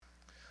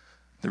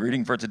The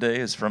reading for today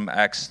is from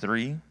Acts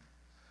 3,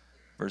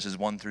 verses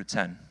 1 through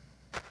 10.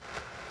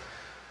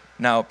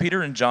 Now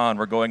Peter and John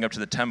were going up to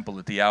the temple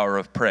at the hour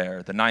of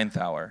prayer, the 9th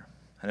hour,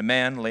 and a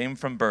man lame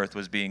from birth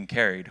was being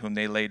carried, whom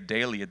they laid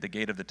daily at the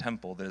gate of the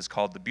temple that is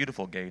called the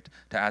Beautiful Gate,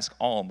 to ask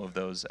alms of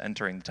those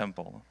entering the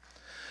temple.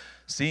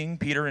 Seeing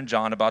Peter and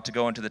John about to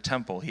go into the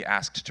temple, he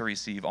asked to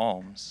receive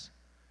alms.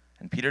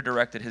 And Peter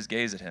directed his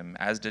gaze at him,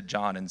 as did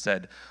John, and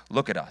said,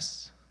 "Look at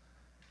us."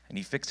 And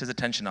he fixed his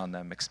attention on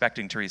them,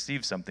 expecting to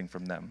receive something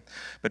from them.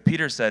 But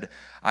Peter said,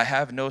 "I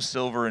have no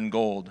silver and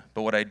gold,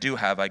 but what I do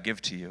have I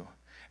give to you.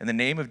 In the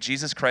name of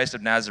Jesus Christ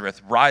of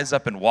Nazareth, rise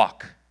up and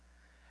walk."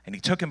 And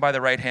he took him by the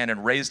right hand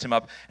and raised him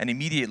up, and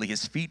immediately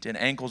his feet and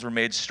ankles were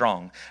made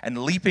strong.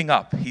 And leaping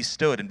up, he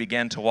stood and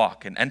began to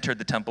walk, and entered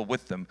the temple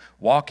with them,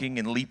 walking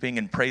and leaping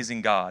and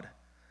praising God.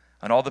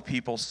 And all the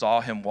people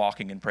saw him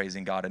walking and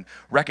praising God, and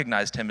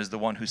recognized him as the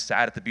one who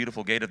sat at the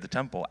beautiful gate of the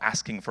temple,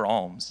 asking for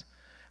alms.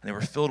 And they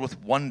were filled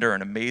with wonder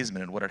and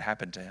amazement at what had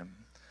happened to him.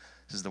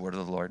 This is the word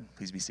of the Lord.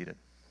 Please be seated.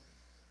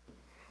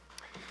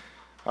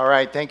 All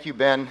right, thank you,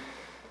 Ben.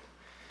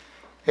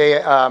 Hey,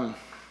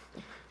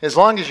 as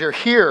long as you're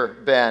here,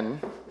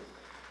 Ben,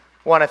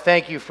 I want to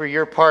thank you for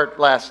your part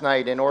last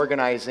night in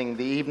organizing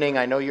the evening.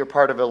 I know you're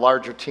part of a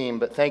larger team,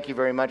 but thank you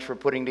very much for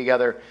putting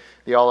together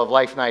the All of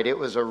Life night. It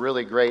was a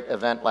really great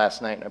event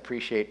last night, and I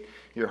appreciate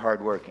your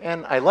hard work.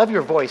 And I love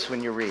your voice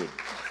when you read.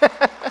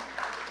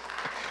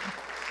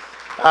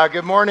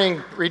 Good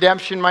morning,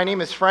 Redemption. My name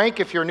is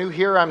Frank. If you're new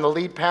here, I'm the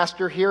lead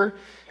pastor here,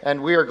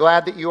 and we are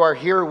glad that you are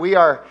here. We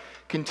are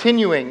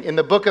continuing in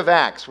the book of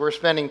Acts. We're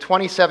spending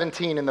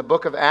 2017 in the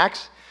book of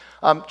Acts.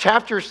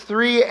 Chapters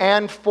 3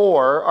 and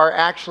 4 are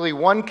actually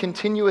one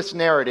continuous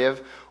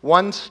narrative,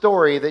 one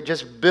story that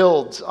just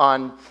builds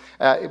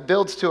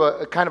to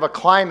a kind of a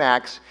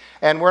climax.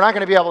 And we're not going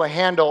to be able to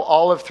handle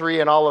all of 3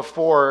 and all of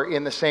 4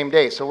 in the same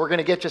day. So we're going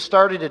to get you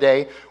started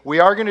today.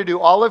 We are going to do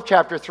all of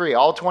chapter 3,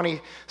 all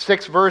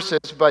 26 verses,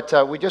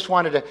 but we just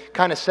wanted to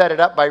kind of set it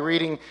up by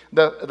reading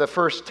the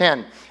first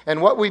 10. And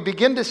what we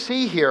begin to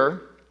see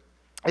here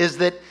is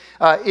that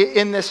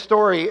in this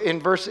story,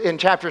 in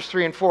chapters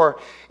 3 and 4,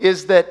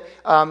 is that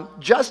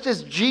just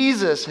as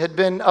Jesus had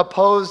been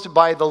opposed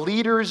by the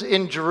leaders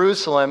in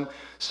Jerusalem,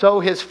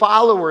 so his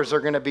followers are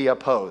going to be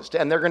opposed,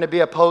 and they're going to be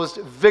opposed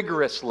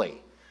vigorously.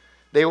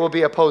 They will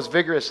be opposed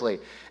vigorously.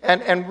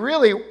 And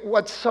really,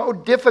 what's so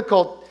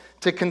difficult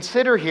to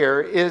consider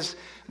here is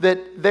that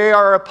they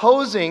are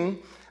opposing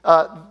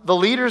the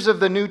leaders of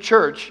the new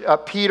church,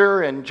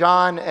 Peter and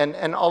John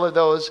and all of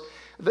those.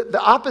 The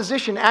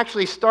opposition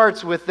actually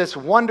starts with this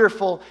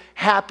wonderful,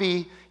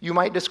 happy, you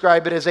might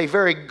describe it as a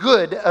very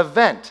good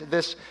event.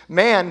 This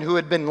man who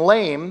had been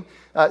lame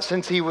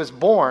since he was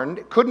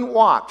born, couldn't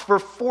walk for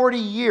 40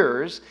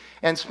 years,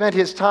 and spent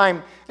his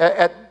time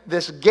at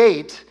this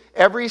gate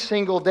every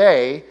single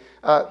day,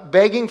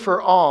 begging for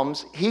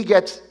alms. He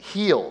gets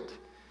healed.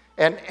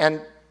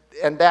 And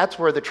that's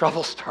where the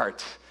trouble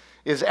starts,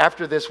 is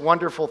after this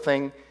wonderful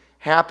thing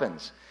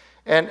happens.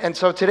 And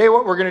so today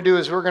what we're going to do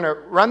is we're going to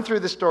run through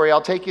the story.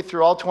 I'll take you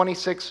through all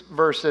 26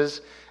 verses,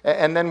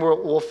 and then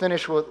we'll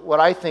finish with what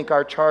I think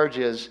our charge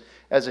is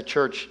as a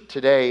church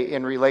today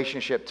in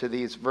relationship to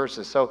these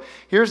verses. So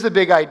here's the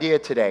big idea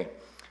today.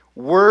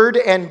 Word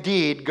and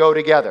deed go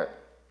together.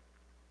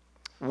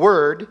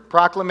 Word,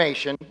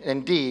 proclamation,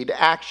 and deed,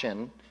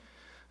 action,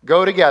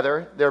 go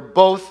together. They're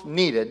both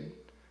needed.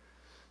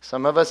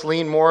 Some of us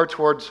lean more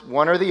towards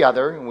one or the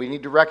other, and we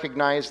need to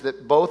recognize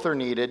that both are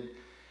needed,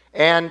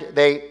 and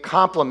they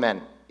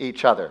complement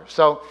each other.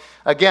 So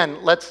again,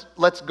 let's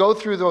go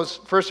through those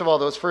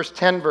first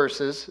 10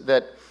 verses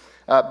that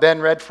Ben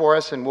read for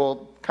us, and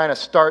we'll kind of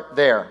start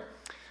there.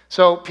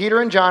 So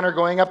Peter and John are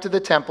going up to the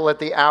temple at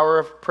the hour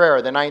of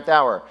prayer, the 9th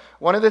hour.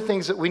 One of the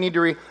things that we need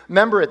to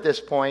remember at this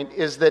point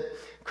is that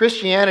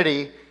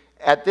Christianity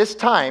at this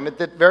time, at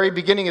the very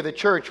beginning of the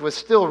church, was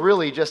still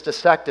really just a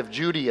sect of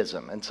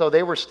Judaism. And so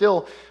they were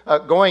still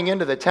going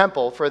into the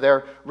temple for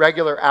their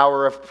regular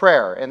hour of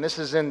prayer. And this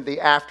is in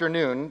the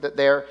afternoon that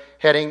they're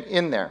heading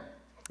in there,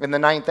 in the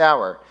 9th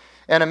hour.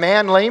 And a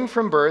man lame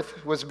from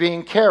birth was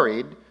being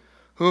carried,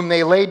 whom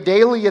they laid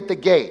daily at the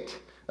gate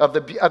of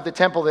the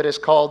temple that is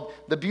called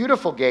the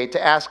Beautiful Gate,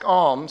 to ask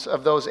alms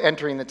of those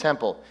entering the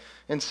temple.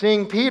 And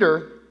seeing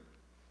Peter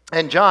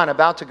and John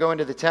about to go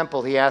into the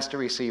temple, he asked to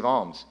receive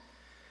alms.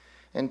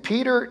 And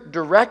Peter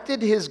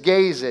directed his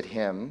gaze at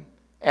him,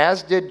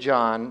 as did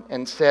John,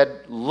 and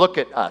said, "Look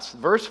at us."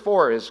 Verse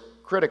 4 is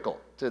critical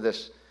to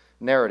this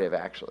narrative,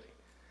 actually.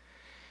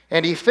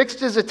 And he fixed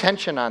his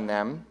attention on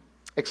them,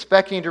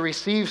 expecting to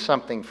receive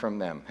something from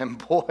them. And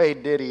boy,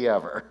 did he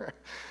ever.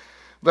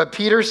 But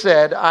Peter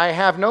said, "I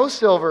have no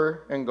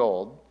silver and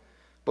gold,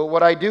 but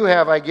what I do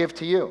have I give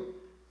to you.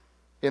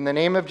 In the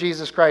name of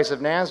Jesus Christ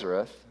of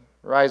Nazareth,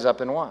 rise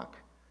up and walk."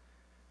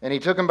 And he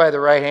took him by the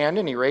right hand,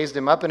 and he raised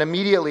him up, and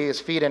immediately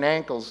his feet and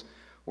ankles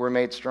were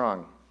made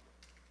strong.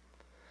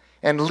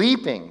 And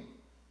leaping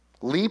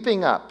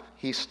up,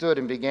 he stood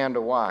and began to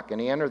walk. And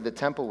he entered the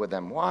temple with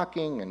them,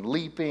 walking and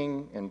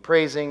leaping and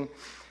praising.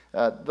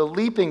 The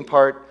leaping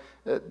part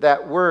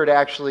that word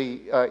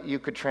actually you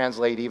could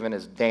translate even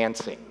as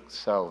dancing.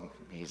 So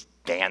he's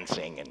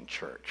dancing in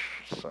church.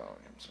 So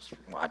just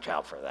watch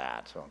out for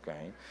that,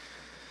 okay?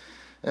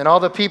 And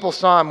all the people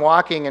saw him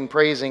walking and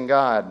praising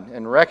God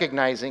and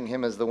recognizing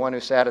him as the one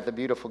who sat at the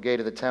beautiful gate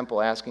of the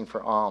temple asking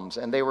for alms.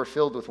 And they were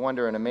filled with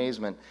wonder and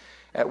amazement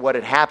at what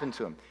had happened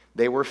to him.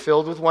 They were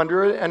filled with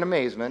wonder and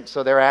amazement,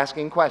 so they're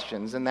asking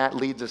questions, and that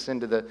leads us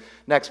into the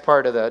next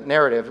part of the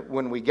narrative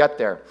when we get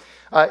there.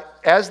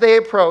 As they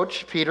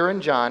approach, Peter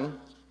and John,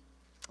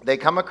 they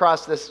come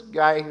across this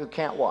guy who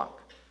can't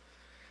walk.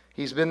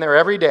 He's been there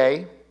every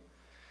day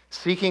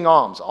seeking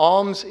alms.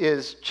 Alms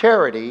is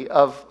charity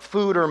of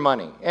food or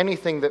money,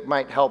 anything that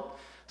might help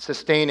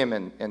sustain him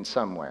in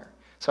some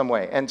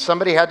way. And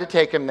somebody had to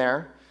take him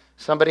there.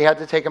 Somebody had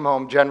to take him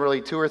home.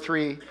 Generally, 2 or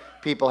 3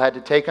 people had to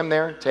take him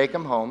there, take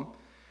him home.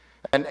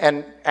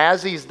 And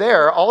as he's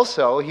there,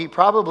 also, he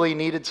probably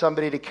needed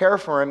somebody to care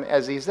for him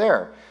as he's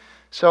there.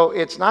 So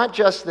it's not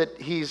just that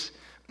he's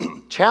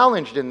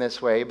challenged in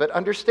this way, but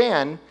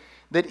understand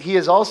that he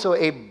is also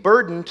a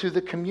burden to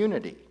the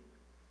community.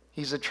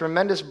 He's a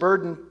tremendous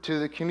burden to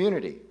the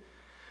community.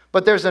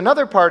 But there's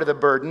another part of the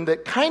burden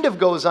that kind of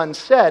goes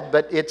unsaid,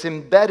 but it's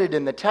embedded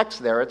in the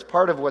text there. It's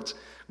part of what's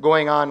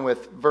going on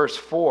with verse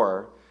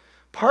 4.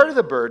 Part of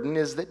the burden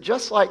is that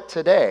just like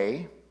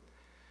today,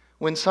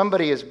 when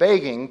somebody is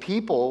begging,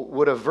 people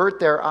would avert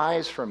their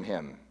eyes from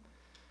him.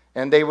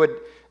 And they would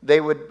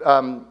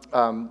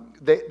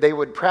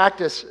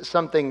practice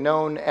something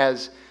known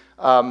as,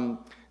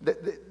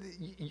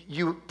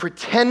 you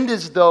pretend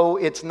as though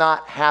it's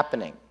not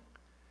happening.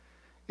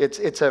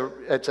 It's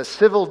a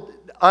civil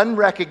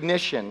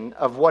unrecognition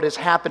of what is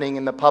happening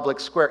in the public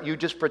square. You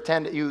just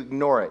pretend, you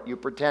ignore it. You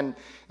pretend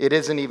it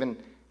isn't even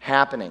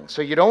happening.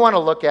 So you don't want to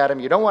look at him.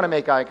 You don't want to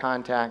make eye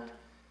contact.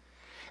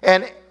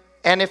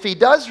 And if he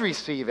does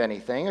receive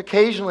anything,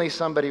 occasionally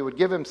somebody would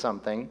give him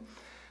something.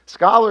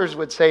 Scholars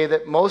would say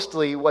that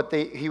mostly what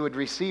he would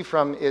receive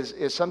from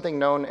is something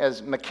known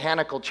as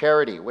mechanical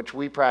charity, which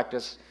we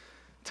practice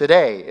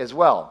today as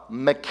well.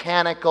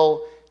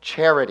 Mechanical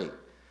charity.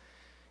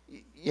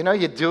 You know,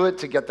 you do it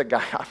to get the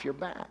guy off your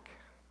back.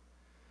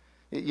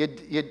 You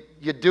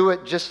do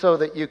it just so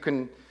that you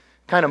can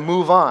kind of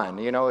move on.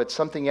 You know, it's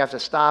something you have to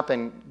stop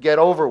and get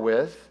over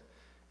with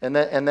and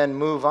then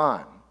move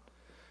on.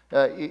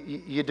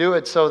 You do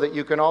it so that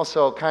you can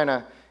also kind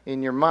of,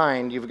 in your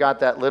mind, you've got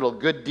that little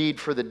good deed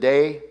for the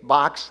day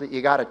box that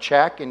you got to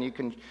check, and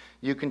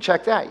you can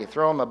check that. You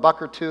throw them a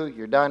buck or two,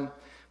 you're done.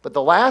 But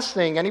the last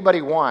thing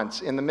anybody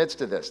wants in the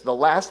midst of this, the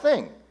last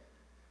thing,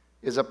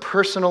 is a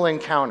personal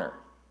encounter.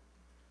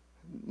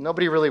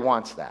 Nobody really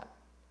wants that.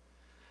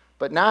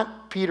 But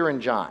not Peter and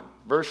John.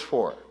 Verse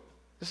 4.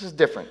 This is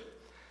different.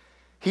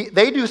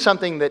 They do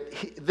something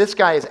that this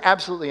guy is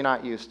absolutely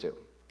not used to.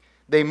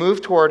 They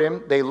move toward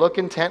him, they look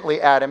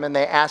intently at him, and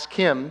they ask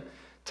him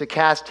to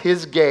cast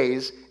his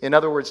gaze, in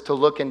other words, to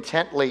look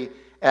intently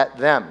at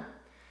them.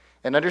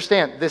 And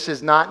understand, this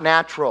is not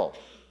natural.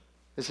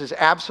 This is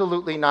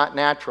absolutely not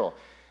natural.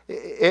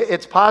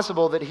 It's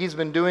possible that he's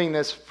been doing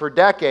this for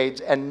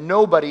decades, and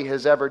nobody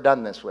has ever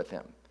done this with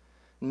him.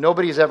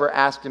 Nobody's ever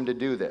asked him to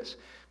do this.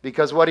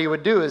 Because what he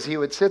would do is he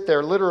would sit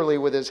there literally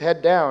with his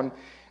head down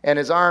and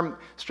his arm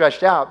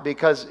stretched out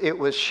because it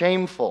was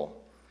shameful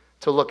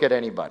to look at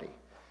anybody.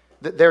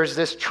 There's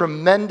this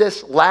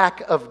tremendous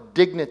lack of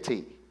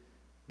dignity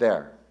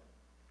there.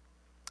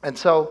 And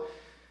so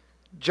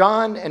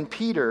John and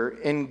Peter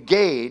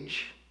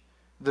engage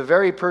the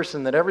very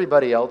person that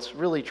everybody else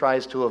really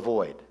tries to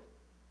avoid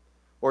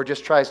or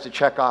just tries to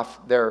check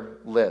off their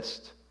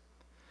list.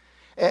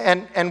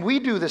 And we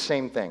do the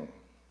same thing.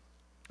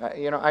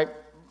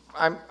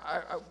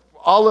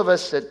 All of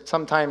us at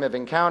some time have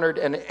encountered,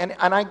 and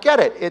I get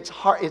it. It's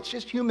hard. It's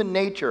just human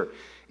nature.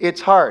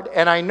 It's hard.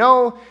 And I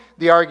know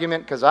the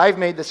argument because I've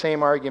made the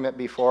same argument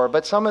before,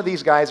 but some of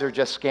these guys are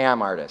just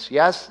scam artists.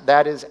 Yes,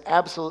 that is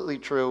absolutely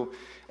true,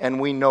 and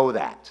we know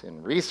that.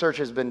 And research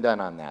has been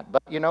done on that.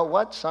 But you know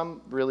what?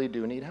 Some really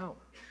do need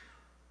help.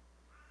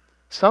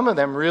 Some of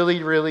them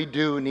really, really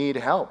do need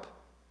help.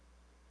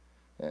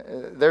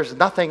 There's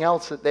nothing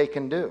else that they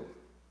can do.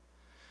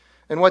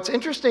 And what's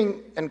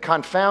interesting and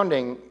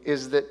confounding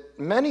is that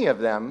many of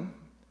them,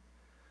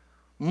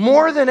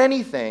 more than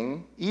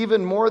anything,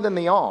 even more than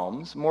the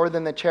alms, more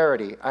than the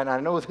charity, and I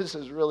know this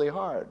is really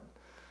hard,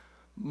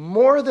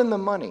 more than the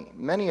money,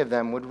 many of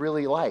them would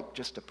really like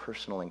just a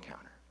personal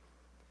encounter.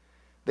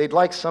 They'd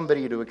like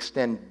somebody to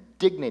extend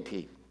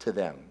dignity to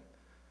them.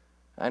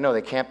 I know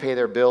they can't pay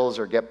their bills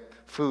or get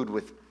food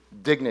with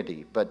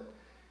dignity, but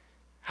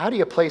how do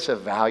you place a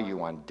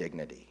value on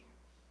dignity?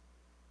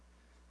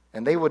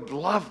 And they would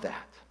love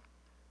that.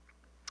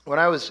 When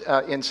I was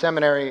in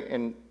seminary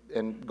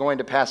and going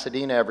to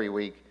Pasadena every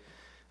week,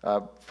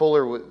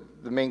 Fuller,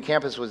 the main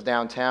campus was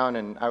downtown,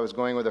 and I was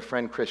going with a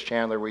friend, Chris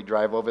Chandler. We'd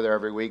drive over there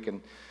every week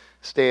and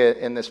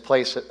stay in this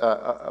place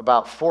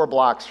about 4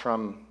 blocks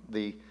from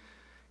the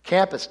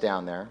campus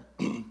down there.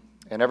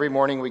 And every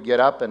morning we'd get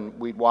up and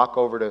we'd walk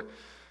over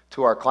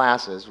to our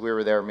classes. We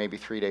were there maybe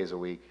 3 days a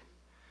week.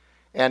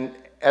 And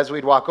as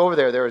we'd walk over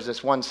there, there was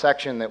this one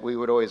section that we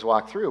would always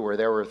walk through where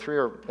there were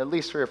at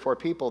least three or four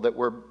people that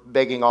were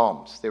begging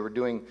alms. They were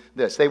doing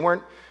this. They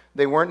weren't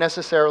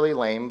necessarily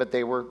lame, but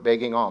they were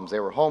begging alms. They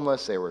were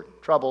homeless. They were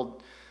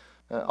troubled,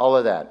 all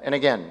of that. And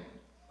again,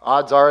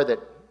 odds are that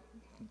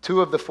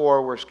 2 of the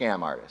 4 were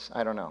scam artists.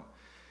 I don't know.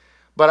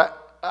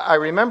 But I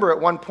remember at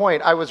one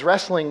point I was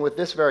wrestling with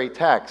this very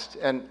text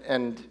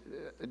and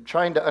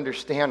trying to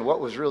understand what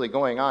was really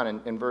going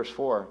on in verse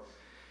 4.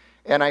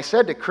 And I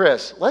said to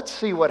Chris, let's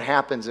see what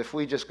happens if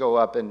we just go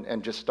up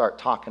and just start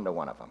talking to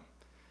one of them.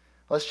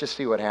 Let's just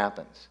see what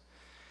happens.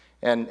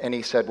 And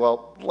he said,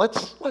 well,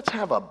 let's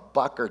have $1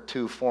 or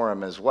 $2 for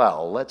him as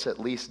well. Let's at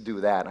least do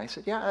that. And I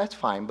said, yeah, that's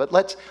fine. But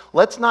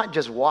let's not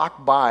just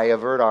walk by,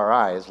 avert our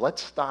eyes.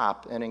 Let's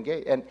stop and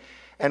engage.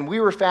 And we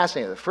were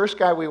fascinated. The first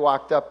guy we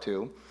walked up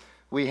to,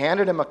 we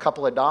handed him a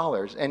couple of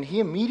dollars, and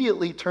he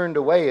immediately turned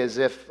away as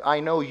if,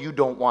 I know you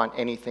don't want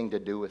anything to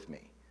do with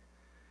me.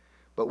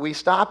 But we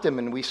stopped him,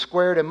 and we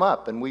squared him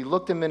up, and we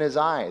looked him in his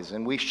eyes,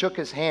 and we shook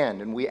his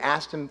hand, and we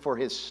asked him for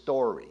his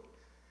story.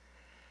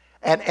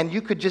 And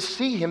you could just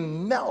see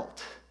him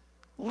melt,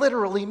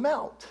 literally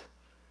melt.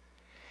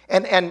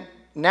 And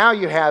now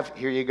you have,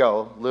 here you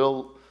go,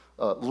 little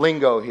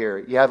lingo here.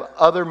 You have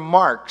other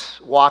marks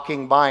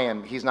walking by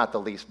him. He's not the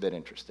least bit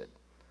interested.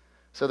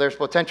 So there's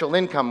potential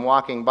income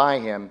walking by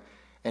him,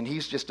 and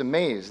he's just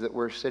amazed that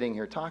we're sitting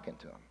here talking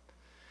to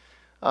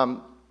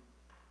him.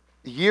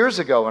 Years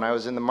ago when I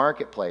was in the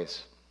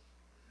marketplace,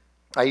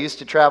 I used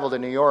to travel to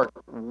New York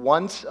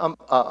once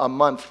a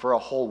month for a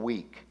whole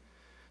week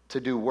to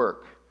do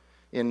work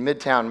in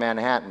Midtown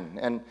Manhattan.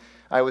 And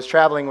I was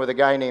traveling with a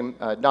guy named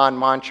Don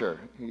Moncher.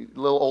 A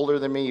little older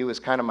than me. He was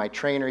kind of my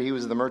trainer. He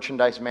was the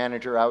merchandise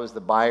manager. I was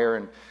the buyer,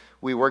 and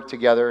we worked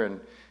together,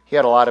 and he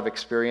had a lot of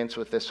experience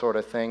with this sort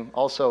of thing.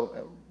 Also,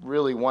 a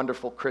really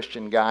wonderful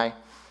Christian guy.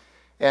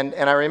 And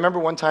I remember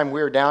one time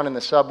we were down in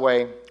the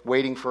subway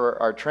waiting for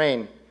our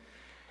train,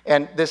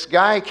 and this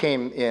guy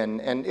came in,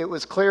 and it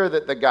was clear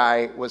that the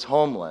guy was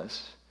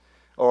homeless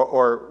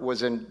or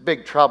was in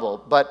big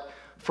trouble. But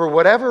for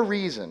whatever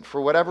reason,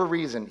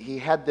 he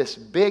had this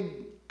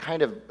big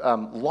kind of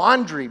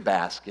laundry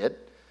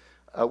basket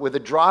with a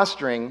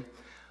drawstring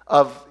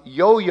of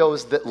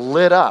yo-yos that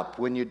lit up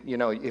when you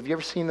know, have you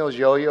ever seen those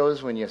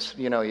yo-yos when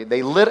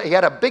they lit? He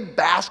had a big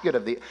basket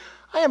of the.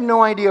 I have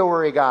no idea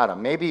where he got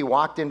them. Maybe he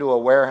walked into a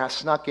warehouse,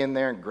 snuck in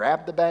there, and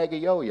grabbed the bag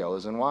of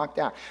yo-yos and walked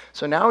out.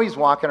 So now he's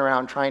walking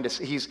around trying to.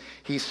 He's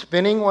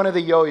spinning one of the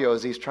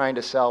yo-yos. He's trying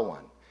to sell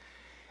one,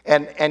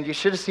 and you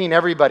should have seen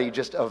everybody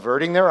just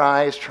averting their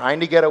eyes, trying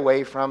to get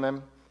away from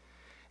him.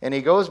 And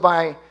he goes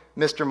by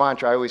Mr.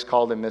 Moncher. I always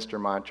called him Mr.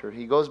 Moncher.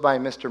 He goes by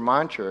Mr.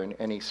 Moncher,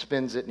 and he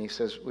spins it, and he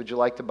says, "Would you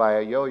like to buy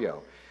a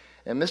yo-yo?"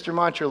 And Mr.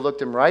 Moncher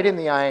looked him right in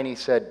the eye, and he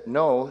said,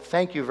 "No,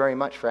 thank you very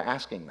much for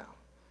asking, though."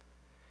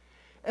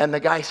 And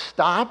the guy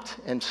stopped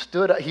and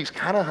stood up. He's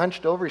kind of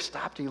hunched over. He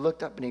stopped. He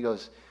looked up, and he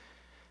goes,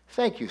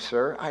 "Thank you,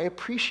 sir. I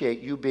appreciate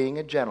you being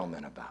a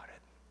gentleman about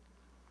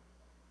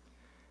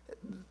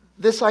it."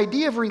 This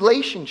idea of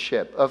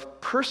relationship,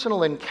 of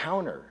personal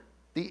encounter,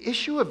 the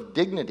issue of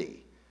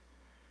dignity.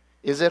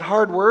 Is it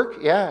hard work?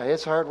 Yeah,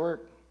 it's hard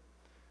work.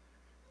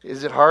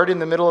 Is it hard in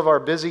the middle of our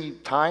busy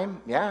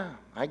time? Yeah,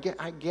 I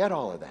get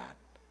all of that.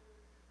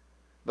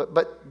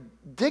 But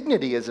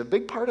dignity is a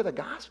big part of the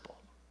gospel.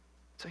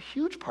 It's a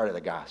huge part of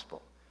the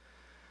gospel.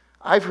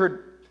 I've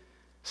heard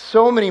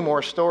so many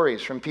more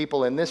stories from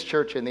people in this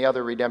church and the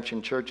other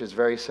Redemption churches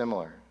very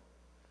similar.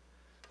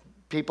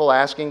 People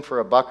asking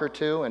for $1 or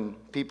 $2,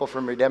 and people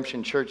from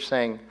Redemption Church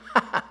saying,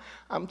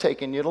 "I'm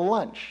taking you to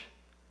lunch."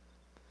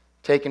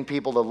 Taking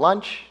people to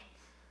lunch,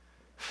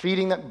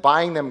 feeding them,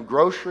 buying them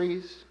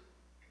groceries.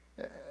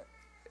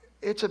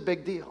 It's a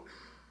big deal.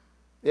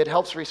 It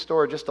helps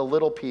restore just a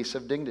little piece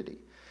of dignity.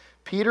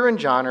 Peter and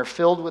John are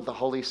filled with the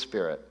Holy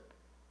Spirit,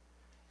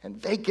 and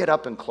they get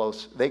up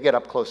close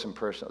and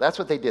personal. That's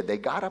what they did. They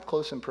got up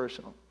close and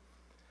personal.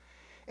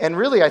 And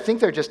really, I think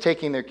they're just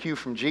taking their cue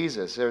from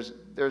Jesus. There's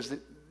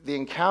the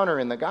encounter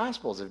in the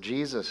Gospels of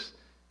Jesus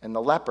and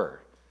the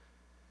leper.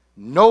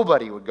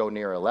 Nobody would go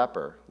near a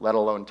leper, let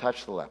alone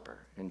touch the leper.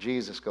 And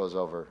Jesus goes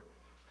over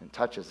and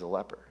touches the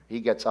leper. He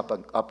gets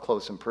up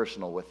close and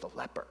personal with the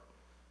leper.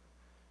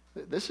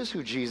 This is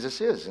who Jesus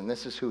is, and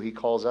this is who he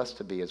calls us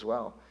to be as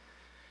well.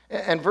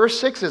 And verse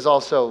 6 is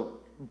also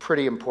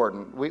pretty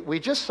important. We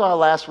just saw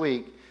last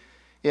week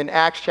in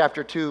Acts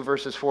chapter 2,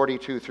 verses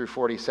 42 through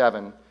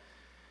 47,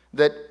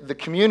 that the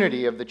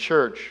community of the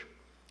church,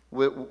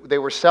 they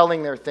were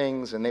selling their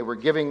things and they were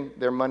giving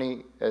their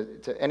money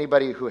to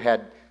anybody who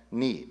had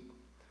need.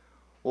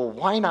 Well,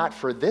 why not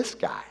for this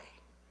guy?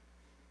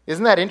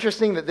 Isn't that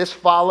interesting that this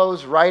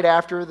follows right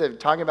after they're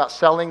talking about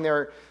selling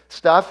their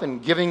stuff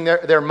and giving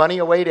their money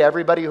away to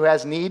everybody who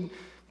has need?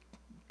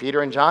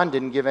 Peter and John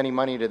didn't give any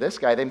money to this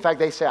guy. In fact,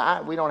 they say,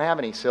 "We don't have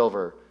any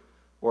silver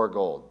or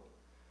gold."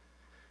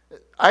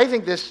 I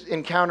think this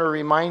encounter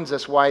reminds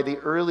us why the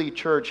early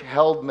church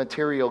held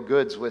material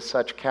goods with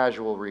such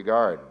casual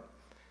regard.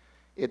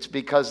 It's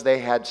because they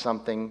had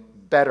something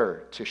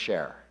better to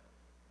share.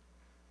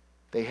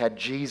 They had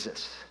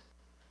Jesus.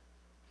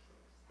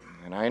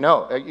 And I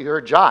know, you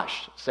heard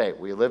Josh say,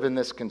 we live in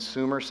this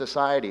consumer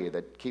society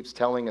that keeps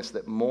telling us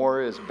that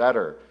more is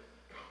better.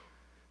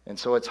 And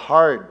so it's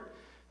hard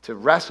to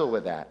wrestle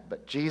with that,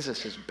 but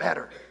Jesus is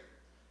better.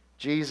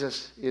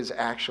 Jesus is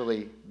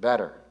actually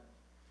better.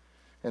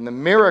 And the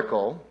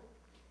miracle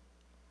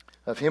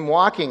of him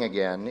walking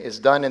again is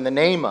done in the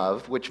name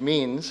of, which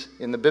means,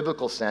 in the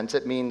biblical sense,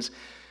 it means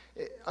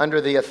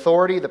under the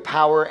authority, the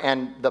power,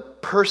 and the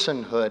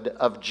personhood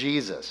of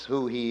Jesus,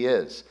 who he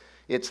is.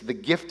 It's the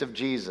gift of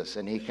Jesus,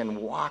 and he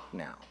can walk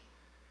now.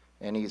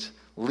 And he's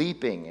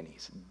leaping, and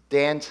he's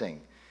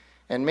dancing.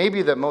 And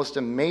maybe the most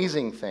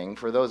amazing thing,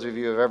 for those of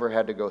you who have ever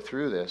had to go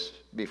through this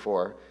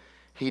before,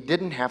 he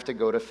didn't have to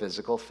go to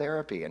physical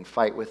therapy and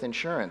fight with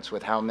insurance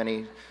with how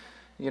many,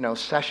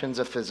 sessions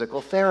of physical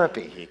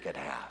therapy he could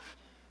have.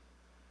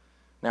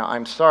 Now,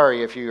 I'm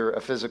sorry if you're a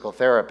physical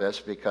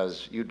therapist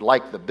because you'd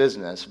like the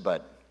business,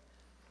 but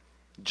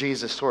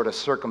Jesus sort of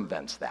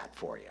circumvents that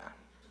for you,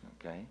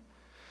 okay?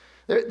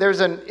 There's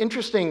an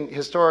interesting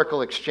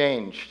historical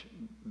exchange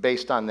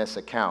based on this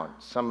account.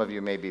 Some of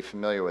you may be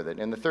familiar with it.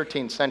 In the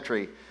 13th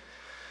century,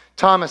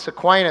 Thomas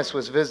Aquinas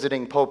was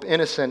visiting Pope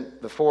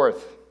Innocent IV,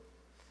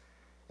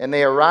 and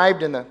they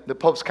arrived in the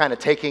Pope's kind of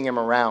taking him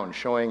around,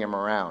 showing him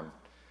around.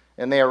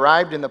 And they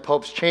arrived in the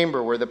Pope's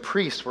chamber where the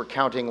priests were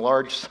counting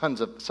large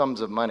sums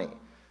of money.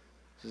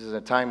 This is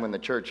a time when the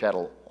church had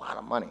a lot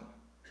of money.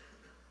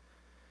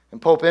 And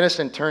Pope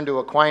Innocent turned to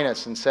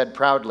Aquinas and said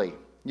proudly,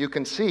 "You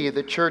can see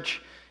the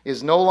church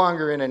is no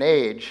longer in an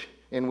age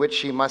in which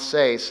she must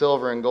say,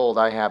 'Silver and gold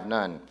I have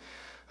none.'"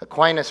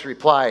 Aquinas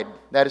replied,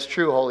 "That is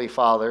true, Holy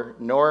Father,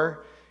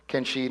 nor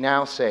can she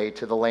now say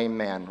to the lame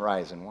man,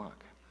 'Rise and walk.'"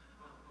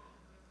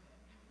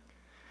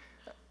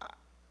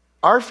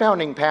 Our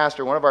founding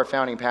pastor, one of our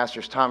founding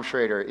pastors, Tom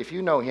Schrader, if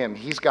you know him,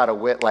 he's got a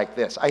wit like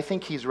this. I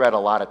think he's read a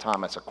lot of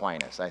Thomas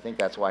Aquinas. I think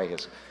that's why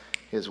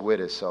his wit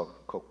is so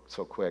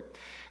quick.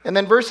 And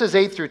then verses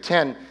 8 through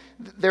 10,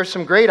 there's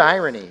some great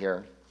irony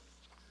here.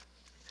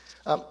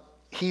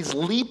 He's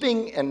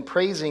leaping and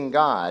praising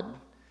God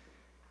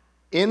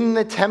in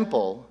the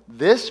temple.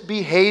 This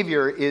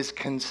behavior is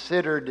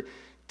considered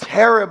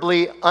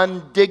terribly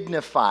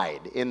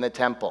undignified in the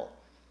temple.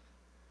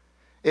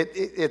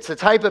 It's a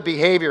type of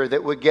behavior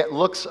that would get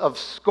looks of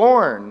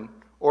scorn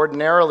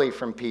ordinarily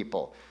from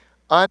people.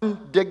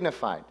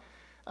 Undignified.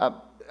 I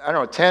don't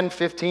know, 10,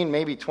 15,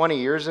 maybe 20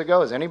 years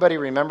ago. Does anybody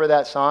remember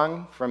that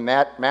song from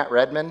Matt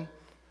Redman?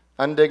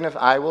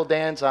 Undignified. I will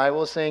dance, I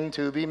will sing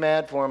to be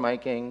mad for my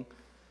king.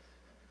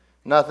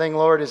 Nothing,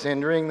 Lord, is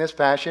hindering this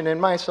passion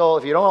in my soul.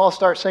 If you don't all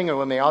start singing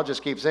with me, I'll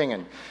just keep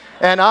singing.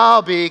 And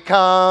I'll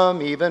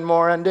become even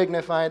more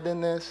undignified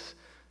than this.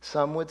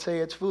 Some would say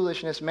it's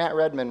foolishness. Matt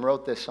Redman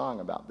wrote this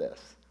song about this.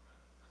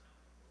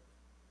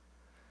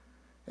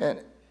 And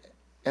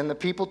the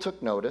people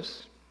took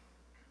notice,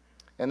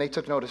 and they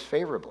took notice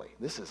favorably.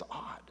 This is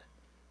odd.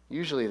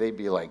 Usually they'd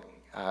be like,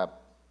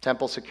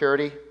 temple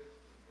security.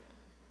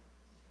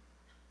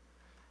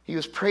 He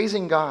was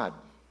praising God.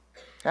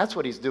 That's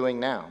what he's doing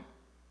now.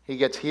 He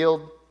gets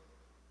healed,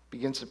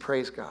 begins to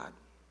praise God.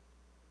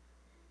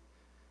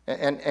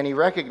 And he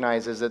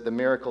recognizes that the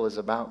miracle is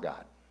about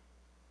God.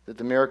 That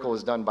the miracle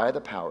was done by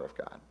the power of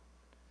God.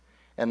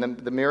 And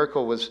the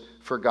miracle was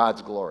for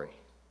God's glory.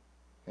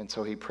 And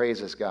so he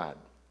praises God.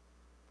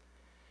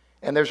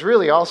 And there's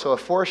really also a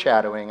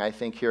foreshadowing, I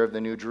think, here of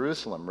the New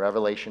Jerusalem,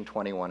 Revelation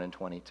 21 and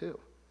 22.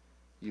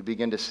 You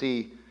begin to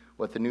see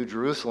what the New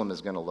Jerusalem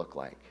is going to look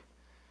like.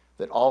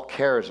 That all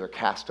cares are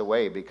cast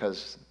away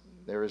because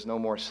there is no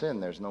more sin,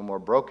 there's no more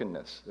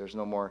brokenness, there's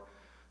no more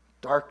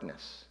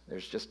darkness.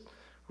 There's just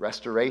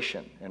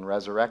restoration and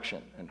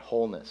resurrection and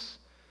wholeness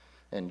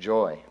and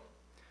joy.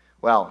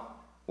 Well,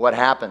 what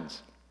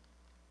happens?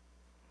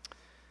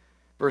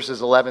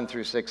 Verses 11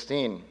 through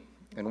 16.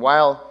 And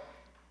while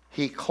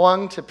he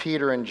clung to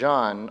Peter and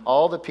John,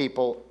 all the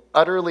people,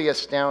 utterly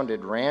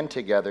astounded, ran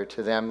together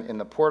to them in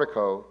the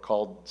portico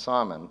called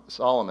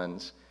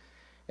Solomon's.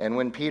 And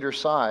when Peter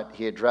saw it,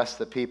 he addressed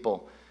the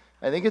people.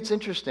 I think it's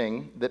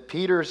interesting that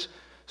Peter's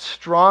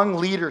strong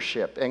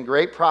leadership and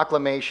great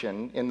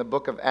proclamation in the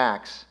book of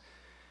Acts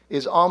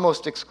is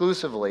almost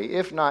exclusively,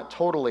 if not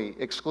totally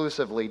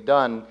exclusively,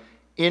 done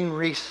in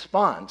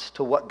response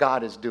to what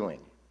God is doing.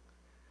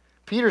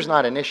 Peter's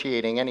not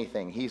initiating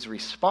anything. He's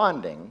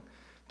responding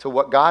to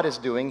what God is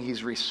doing.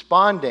 He's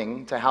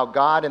responding to how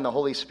God and the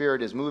Holy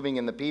Spirit is moving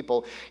in the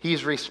people.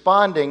 He's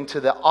responding to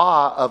the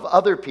awe of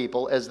other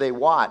people as they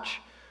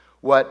watch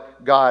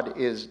what God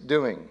is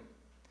doing.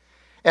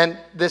 And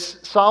this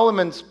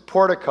Solomon's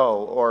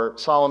portico, or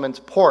Solomon's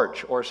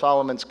porch, or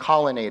Solomon's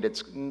colonnade,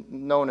 it's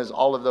known as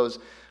all of those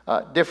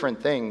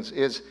different things,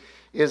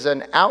 is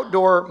an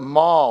outdoor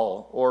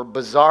mall or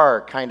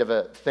bazaar kind of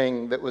a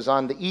thing that was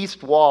on the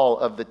east wall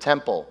of the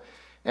temple.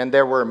 And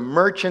there were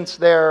merchants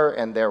there,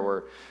 and there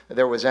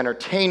was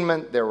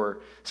entertainment, there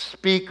were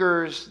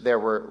speakers, there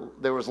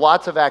was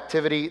lots of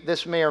activity.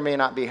 This may or may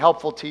not be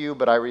helpful to you,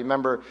 but I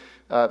remember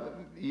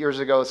years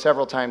ago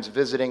several times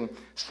visiting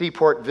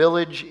Seaport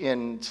Village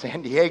in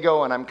San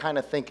Diego, and I'm kind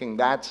of thinking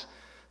that's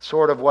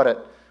sort of what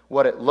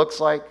it looks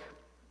like.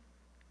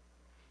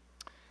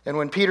 And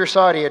when Peter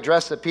saw it, he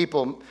addressed the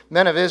people,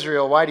 "Men of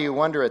Israel, why do you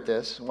wonder at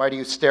this? Why do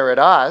you stare at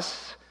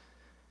us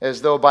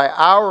as though by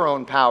our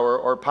own power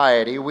or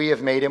piety we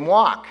have made him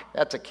walk?"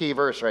 That's a key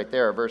verse right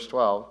there, verse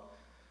 12.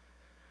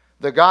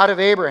 "The God of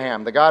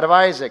Abraham, the God of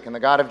Isaac, and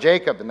the God of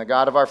Jacob, and the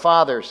God of our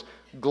fathers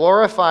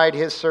glorified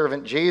his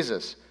servant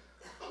Jesus,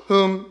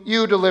 whom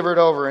you delivered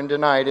over and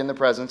denied in the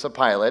presence of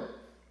Pilate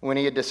when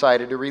he had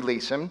decided to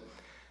release him."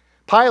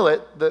 Pilate,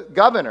 the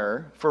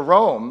governor for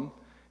Rome,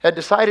 had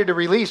decided to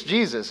release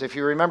Jesus, if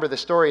you remember the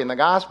story in the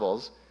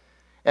Gospels.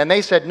 And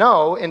they said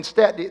no.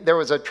 Instead, there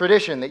was a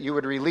tradition that you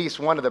would release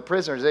one of the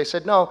prisoners. They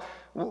said, "No,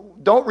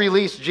 don't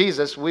release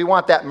Jesus. We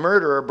want that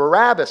murderer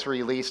Barabbas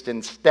released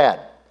instead."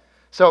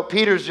 So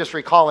Peter's just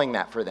recalling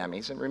that for them.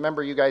 He said,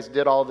 "Remember, you guys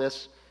did all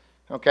this?"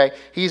 Okay?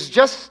 He's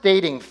just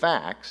stating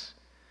facts.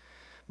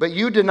 "But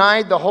you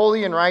denied the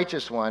holy and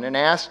righteous one and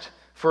asked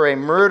for a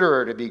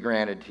murderer to be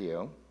granted to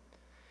you.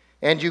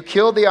 And you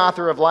killed the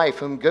author of life,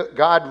 whom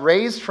God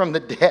raised from the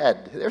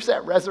dead." There's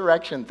that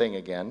resurrection thing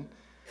again.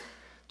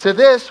 "To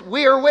this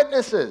we are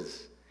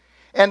witnesses."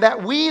 And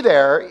that we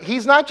there,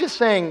 he's not just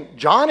saying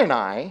John and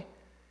I,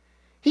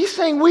 he's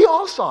saying we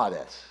all saw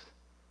this.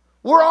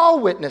 We're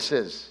all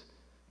witnesses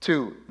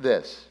to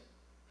this.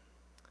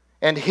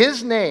 "And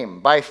his name,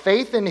 by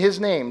faith in his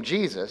name,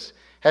 Jesus,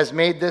 has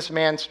made this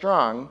man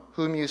strong,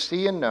 whom you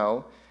see and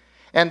know.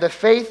 And the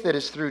faith that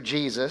is through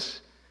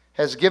Jesus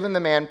has given the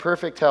man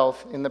perfect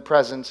health in the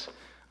presence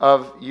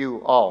of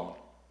you all."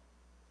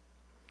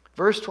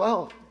 Verse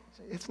 12,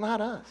 it's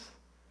not us.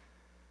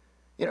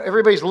 You know,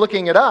 everybody's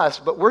looking at us,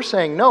 but we're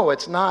saying, no,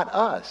 it's not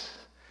us.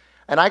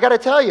 And I got to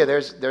tell you,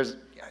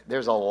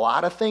 there's a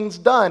lot of things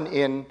done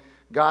in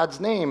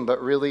God's name,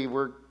 but really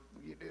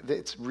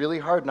it's really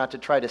hard not to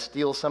try to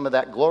steal some of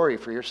that glory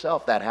for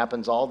yourself. That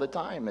happens all the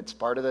time. It's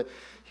part of the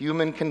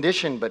human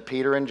condition, but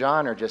Peter and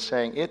John are just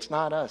saying, it's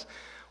not us.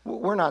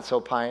 We're not so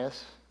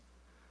pious.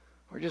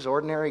 We're just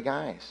ordinary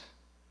guys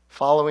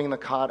following the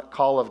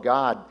call of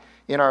God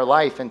in our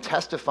life and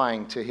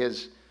testifying to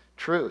his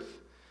truth.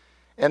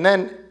 And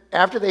then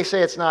after they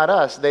say it's not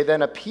us, they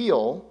then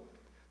appeal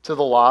to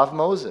the law of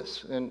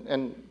Moses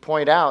and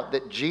point out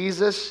that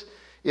Jesus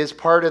is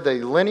part of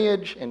the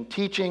lineage and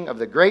teaching of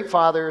the great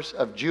fathers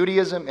of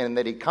Judaism, and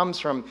that he comes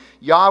from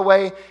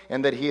Yahweh,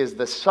 and that he is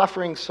the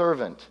suffering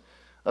servant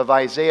of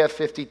Isaiah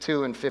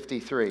 52 and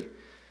 53.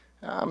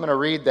 I'm going to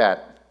read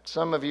that.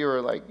 Some of you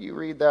are like, "You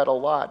read that a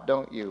lot,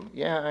 don't you?"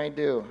 Yeah, I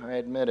do. I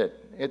admit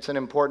it. It's an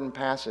important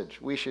passage.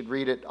 We should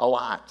read it a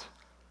lot.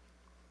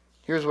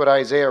 Here's what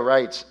Isaiah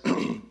writes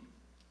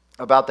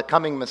about the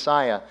coming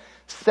Messiah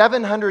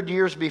 700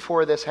 years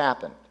before this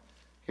happened.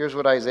 Here's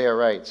what Isaiah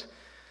writes.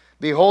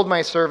 "Behold,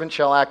 my servant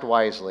shall act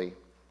wisely.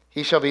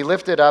 He shall be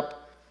lifted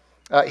up.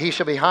 He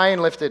shall be high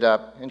and lifted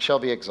up, and shall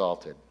be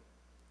exalted.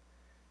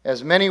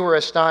 As many were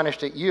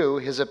astonished at you,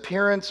 his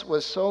appearance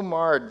was so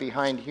marred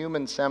behind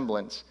human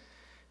semblance,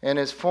 and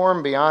his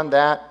form beyond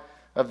that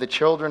of the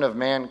children of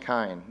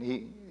mankind."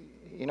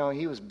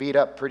 He was beat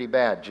up pretty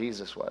bad,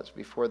 Jesus was,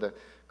 before the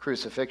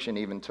crucifixion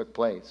even took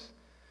place.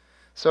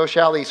 "So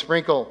shall he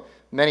sprinkle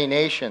many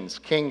nations.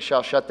 Kings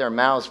shall shut their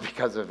mouths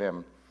because of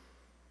him.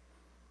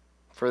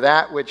 For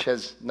that which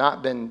has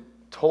not been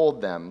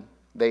told them,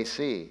 they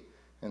see,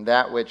 and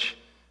that which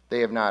they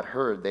have not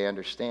heard, they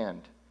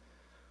understand.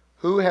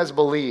 Who has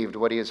believed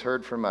what he has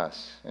heard from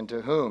us, and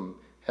to whom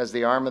has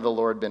the arm of the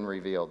Lord been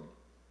revealed?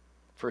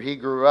 For he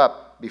grew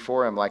up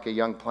before him like a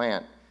young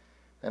plant,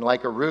 and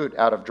like a root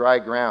out of dry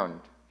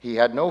ground. He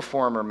had no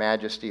form or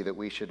majesty that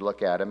we should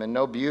look at him, and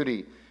no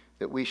beauty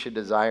that we should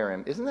desire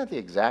him." Isn't that the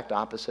exact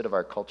opposite of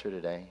our culture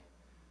today?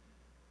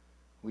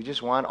 We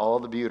just want all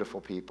the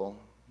beautiful people.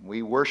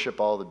 We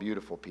worship all the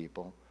beautiful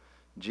people.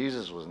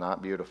 Jesus was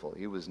not beautiful.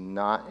 He was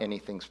not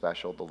anything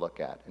special to look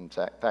at. In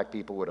fact,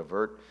 people would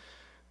avert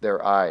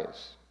their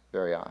eyes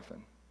very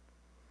often.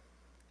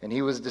 "And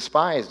he was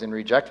despised and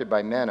rejected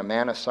by men, a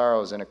man of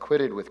sorrows and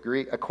acquainted with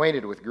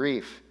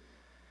grief.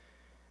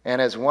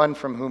 And as one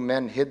from whom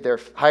men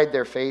hide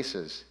their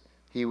faces,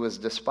 he was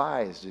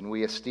despised, and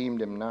we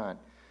esteemed him not.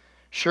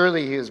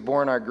 Surely he has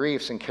borne our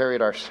griefs and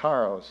carried our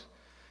sorrows.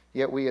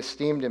 Yet we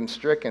esteemed him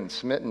stricken,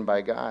 smitten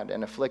by God,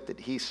 and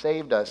afflicted. He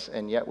saved us,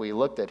 and yet we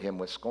looked at him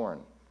with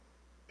scorn."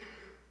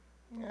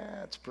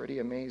 Yeah, it's pretty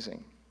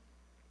amazing.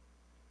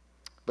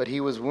 "But he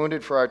was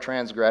wounded for our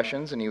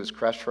transgressions, and he was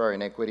crushed for our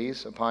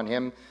iniquities. Upon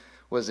him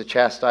was the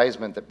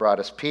chastisement that brought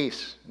us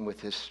peace, and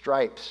with his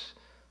stripes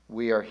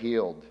we are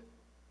healed.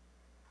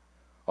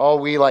 All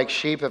we like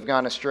sheep have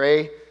gone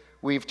astray.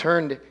 We've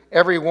turned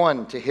every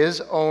one to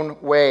his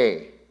own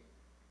way.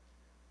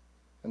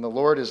 And the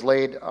Lord has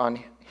laid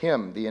on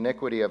him the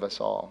iniquity of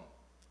us all.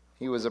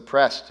 He was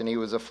oppressed and he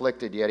was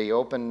afflicted, yet he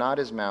opened not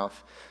his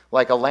mouth.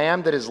 Like a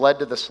lamb that is led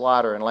to the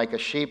slaughter, and like a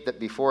sheep that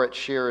before its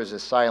shearers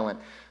is silent,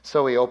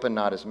 so he opened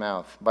not his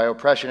mouth. By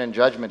oppression and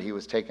judgment he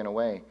was taken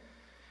away.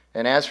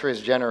 And as for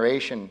his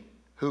generation,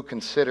 who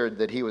considered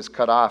that he was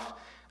cut off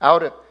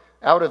out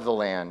of the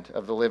land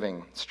of the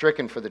living,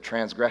 stricken for the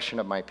transgression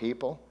of my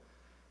people.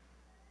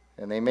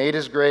 And they made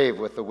his grave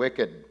with the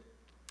wicked,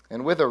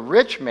 and with a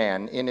rich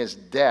man in his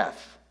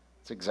death.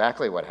 That's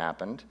exactly what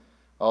happened,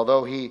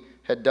 although he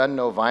had done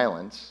no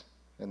violence,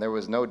 and there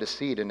was no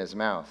deceit in his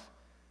mouth.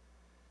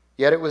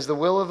 Yet it was the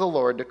will of the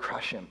Lord to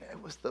crush him.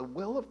 It was the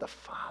will of the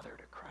Father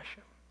to crush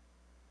him.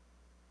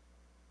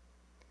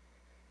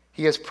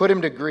 He has put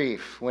him to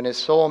grief when his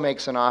soul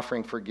makes an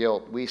offering for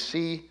guilt. We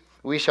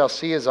shall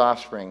see his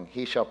offspring.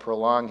 He shall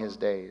prolong his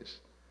days.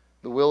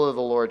 The will of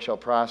the Lord shall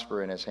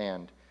prosper in his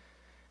hand.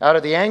 Out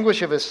of the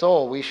anguish of his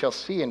soul we shall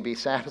see and be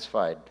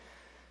satisfied.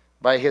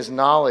 By his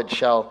knowledge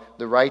shall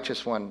the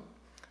righteous one,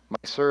 my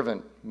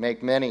servant,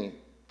 make many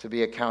to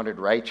be accounted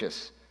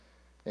righteous,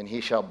 and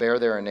he shall bear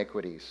their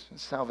iniquities.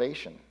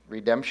 Salvation,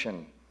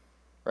 redemption,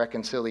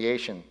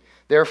 reconciliation.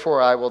 Therefore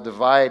I will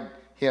divide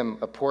him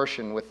a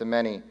portion with the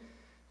many,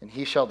 and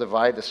he shall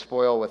divide the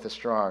spoil with the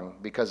strong,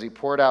 because he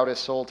poured out his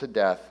soul to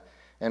death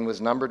and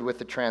was numbered with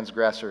the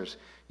transgressors.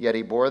 Yet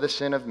he bore the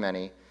sin of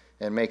many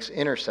and makes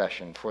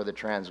intercession for the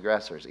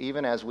transgressors.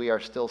 Even as we are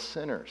still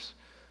sinners,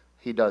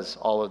 he does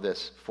all of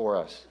this for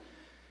us.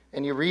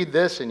 And you read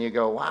this and you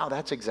go, wow,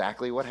 that's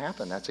exactly what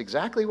happened. That's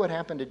exactly what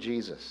happened to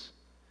Jesus.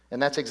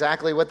 And that's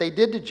exactly what they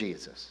did to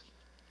Jesus.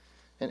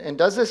 And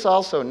does this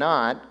also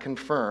not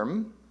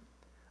confirm,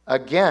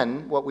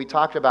 again, what we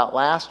talked about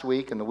last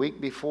week and the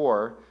week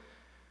before,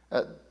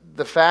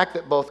 the fact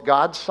that both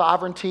God's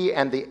sovereignty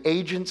and the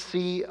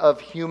agency of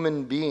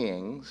human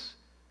beings,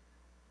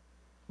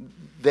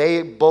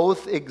 they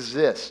both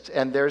exist.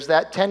 And there's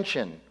that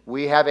tension.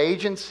 We have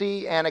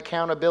agency and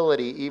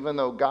accountability, even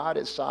though God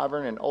is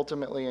sovereign and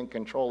ultimately in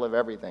control of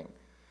everything.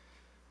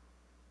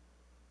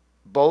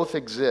 Both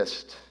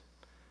exist,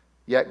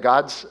 yet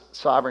God's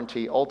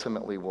sovereignty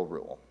ultimately will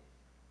rule.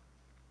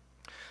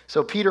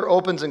 So Peter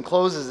opens and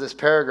closes this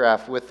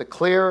paragraph with the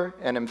clear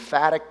and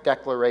emphatic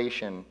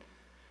declaration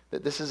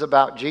that this is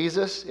about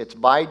Jesus, it's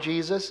by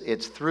Jesus,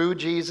 it's through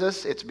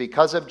Jesus, it's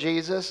because of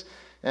Jesus,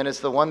 and it's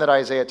the one that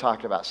Isaiah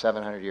talked about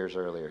 700 years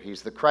earlier.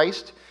 He's the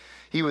Christ.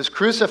 He was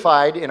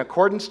crucified in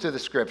accordance to the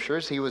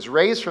Scriptures. He was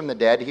raised from the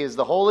dead. He is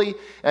the holy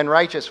and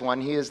righteous one.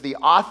 He is the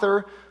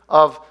author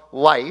of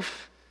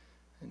life.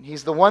 And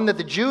he's the one that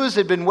the Jews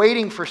had been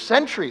waiting for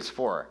centuries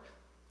for.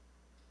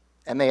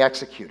 And they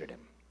executed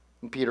him.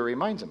 And Peter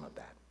reminds him of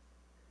that.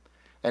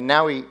 And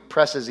now he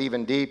presses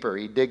even deeper.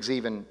 He digs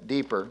even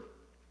deeper.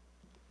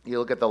 You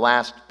look at the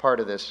last part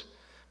of this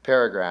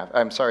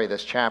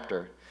this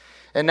chapter.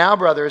 And now,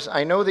 brothers,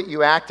 I know that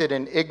you acted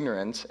in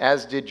ignorance,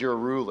 as did your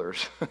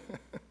rulers.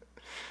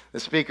 The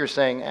speaker's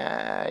saying,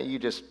 you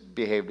just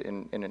behaved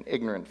in an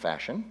ignorant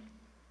fashion.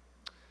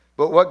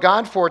 But what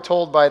God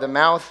foretold by the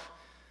mouth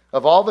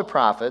of all the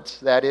prophets,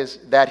 that is,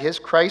 that his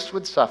Christ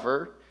would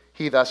suffer,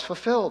 he thus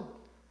fulfilled.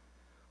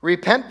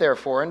 Repent,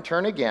 therefore, and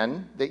turn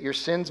again, that your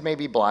sins may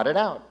be blotted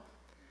out,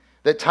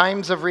 that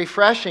times of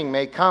refreshing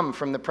may come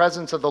from the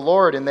presence of the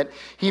Lord, and that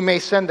he may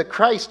send the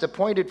Christ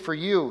appointed for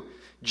you,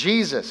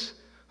 Jesus,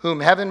 whom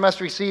heaven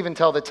must receive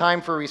until the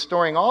time for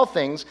restoring all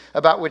things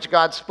about which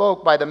God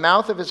spoke by the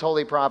mouth of his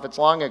holy prophets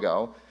long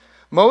ago.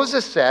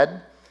 Moses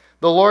said,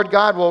 the Lord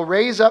God will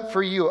raise up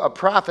for you a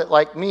prophet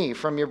like me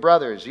from your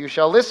brothers. You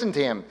shall listen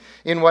to him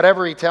in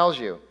whatever he tells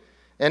you.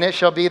 And it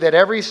shall be that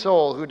every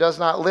soul who does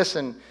not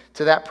listen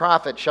to that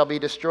prophet shall be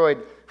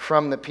destroyed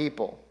from the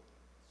people.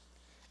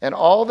 And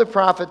all the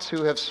prophets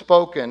who have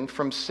spoken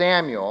from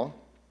Samuel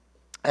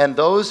and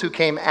those who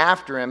came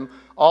after him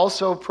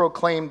also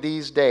proclaimed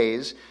these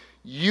days,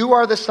 you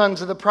are the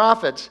sons of the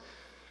prophets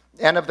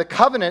and of the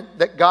covenant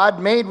that God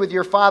made with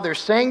your fathers,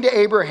 saying to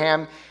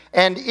Abraham,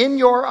 and in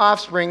your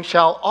offspring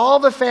shall all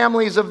the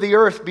families of the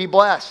earth be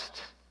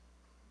blessed.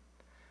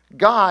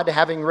 God,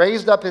 having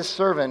raised up his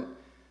servant,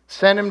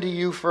 sent him to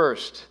you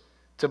first,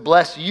 to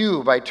bless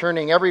you by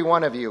turning every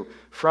one of you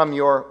from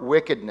your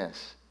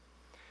wickedness.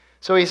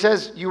 So he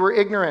says, you were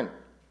ignorant.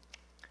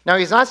 Now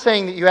he's not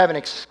saying that you have an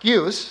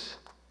excuse.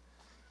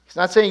 He's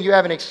not saying you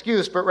have an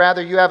excuse, but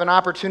rather you have an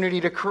opportunity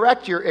to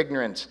correct your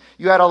ignorance.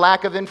 You had a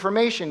lack of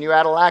information. You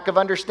had a lack of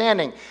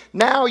understanding.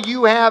 Now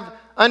you have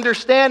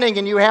understanding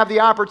and you have the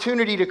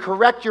opportunity to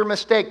correct your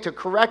mistake, to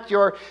correct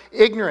your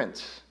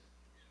ignorance.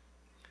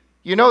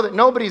 You know that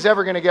nobody's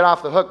ever going to get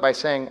off the hook by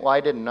saying, well,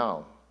 I didn't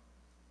know.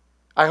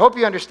 I hope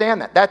you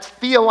understand that. That's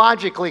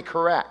theologically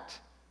correct.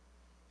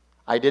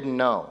 I didn't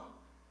know.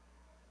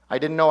 I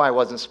didn't know I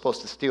wasn't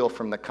supposed to steal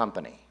from the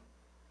company.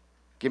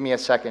 Give me a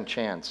second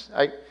chance.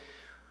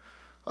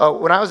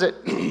 When I was at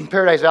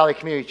Paradise Valley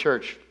Community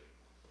Church,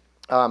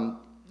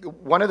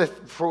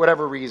 for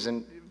whatever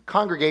reason,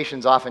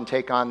 congregations often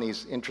take on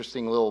these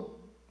interesting little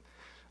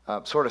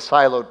sort of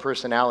siloed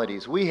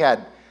personalities. We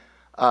had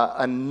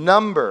a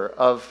number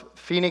of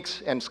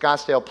Phoenix and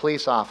Scottsdale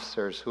police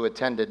officers who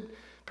attended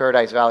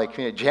Paradise Valley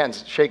Community.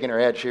 Jen's shaking her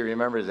head, she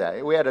remembers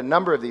that. We had a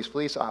number of these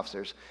police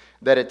officers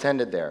that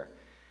attended there.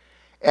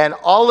 And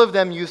all of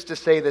them used to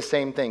say the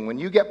same thing. When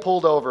you get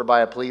pulled over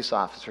by a police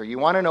officer, you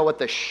want to know what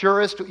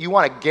you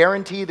want to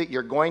guarantee that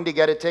you're going to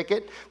get a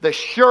ticket? The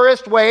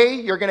surest way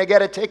you're going to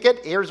get a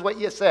ticket, here's what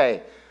you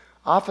say.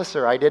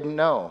 Officer, I didn't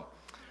know.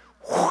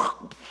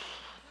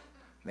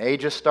 They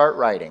just start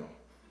writing.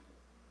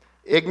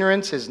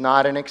 Ignorance is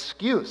not an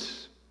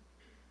excuse.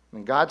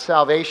 And God's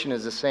salvation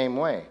is the same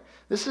way.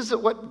 This is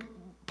what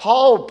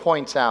Paul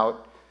points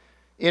out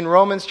in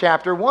Romans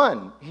chapter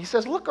 1. He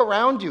says, look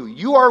around you.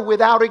 You are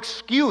without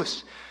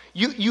excuse.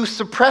 You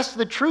suppress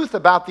the truth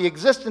about the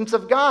existence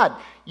of God.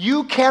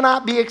 You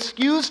cannot be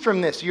excused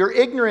from this. Your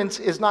ignorance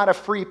is not a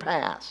free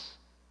pass.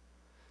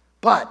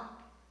 But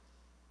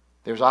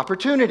there's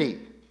opportunity,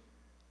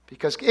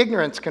 because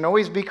ignorance can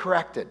always be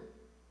corrected.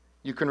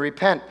 You can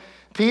repent.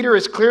 Peter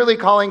is clearly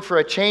calling for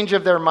a change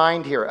of their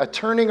mind here, a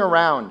turning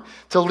around,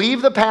 to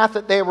leave the path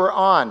that they were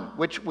on,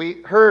 which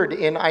we heard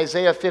in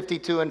Isaiah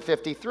 52 and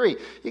 53.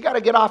 You got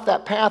to get off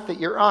that path that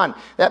you're on,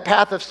 that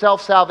path of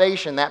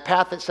self-salvation, that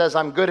path that says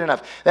I'm good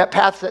enough, that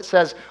path that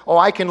says, oh,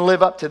 I can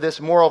live up to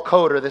this moral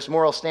code or this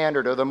moral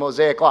standard or the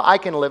Mosaic law. I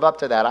can live up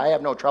to that. I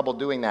have no trouble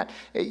doing that.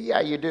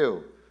 Yeah, you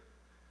do.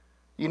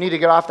 You need to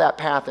get off that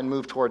path and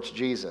move towards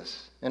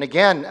Jesus. And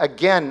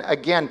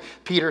again,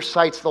 Peter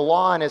cites the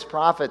law and his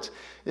prophets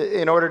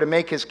in order to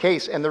make his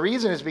case. And the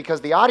reason is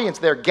because the audience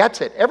there gets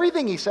it.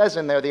 Everything he says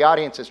in there, the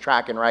audience is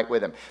tracking right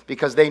with him,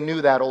 because they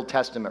knew that Old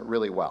Testament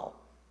really well.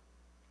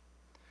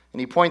 And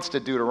he points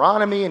to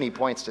Deuteronomy, and he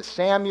points to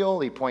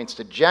Samuel, he points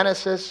to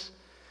Genesis,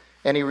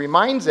 and he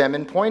reminds them,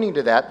 in pointing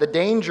to that, the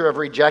danger of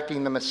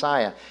rejecting the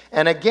Messiah.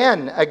 And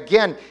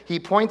again, he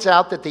points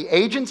out that the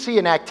agency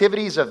and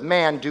activities of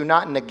man do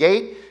not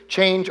negate,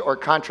 change, or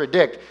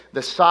contradict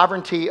the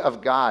sovereignty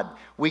of God.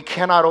 We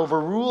cannot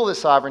overrule the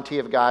sovereignty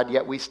of God,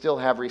 yet we still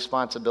have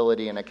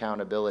responsibility and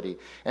accountability.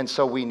 And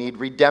so we need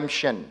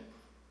redemption.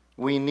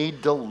 We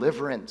need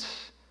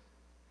deliverance.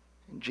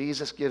 And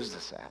Jesus gives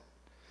us that.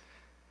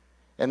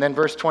 And then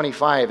verse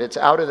 25, it's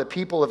out of the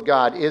people of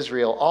God,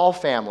 Israel, all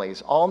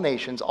families, all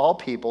nations, all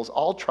peoples,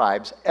 all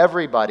tribes,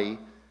 everybody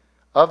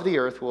of the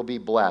earth will be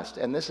blessed.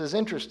 And this is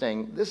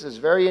interesting. This is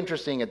very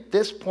interesting at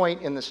this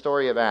point in the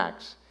story of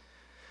Acts,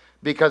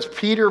 because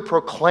Peter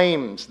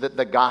proclaims that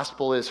the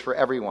gospel is for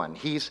everyone.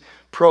 He's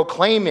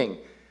proclaiming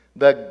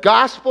the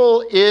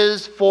gospel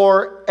is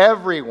for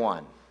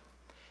everyone.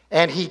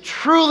 And he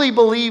truly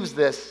believes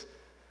this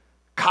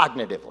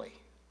cognitively.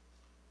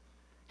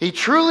 He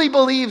truly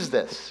believes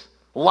this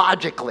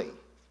logically.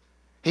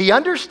 He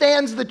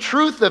understands the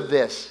truth of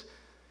this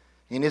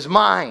in his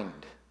mind,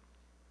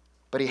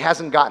 but he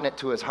hasn't gotten it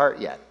to his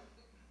heart yet.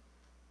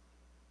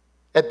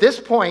 At this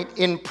point,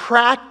 in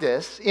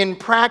practice,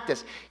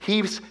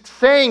 he's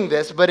saying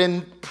this, but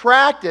in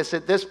practice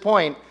at this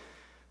point,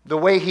 the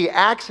way he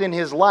acts in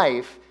his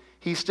life,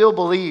 he still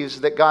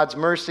believes that God's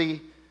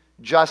mercy,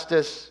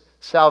 justice,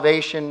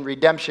 salvation,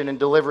 redemption, and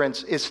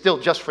deliverance is still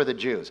just for the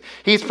Jews.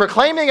 He's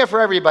proclaiming it for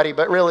everybody,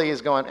 but really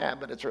he's going,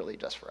 but it's really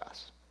just for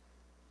us.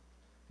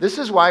 This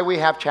is why we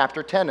have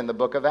chapter 10 in the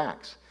book of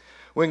Acts,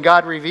 when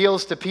God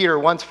reveals to Peter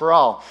once for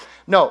all,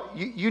 no,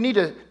 you need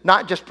to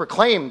not just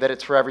proclaim that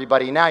it's for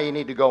everybody, now you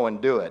need to go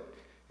and do it.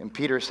 And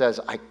Peter says,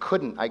 I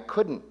couldn't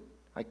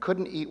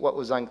eat what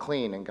was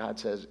unclean. And God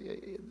says,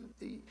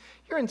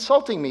 you're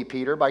insulting me,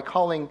 Peter, by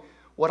calling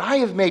what I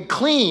have made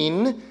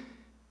clean,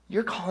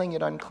 you're calling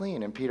it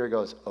unclean. And Peter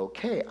goes,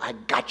 okay, I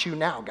got you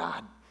now,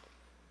 God.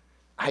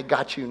 I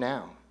got you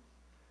now.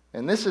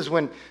 And this is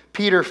when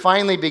Peter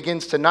finally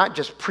begins to not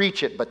just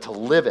preach it, but to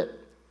live it.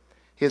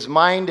 His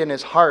mind and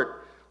his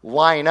heart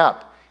line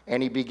up,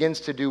 and he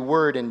begins to do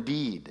word and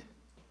deed.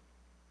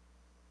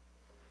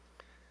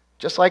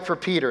 Just like for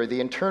Peter,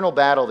 the internal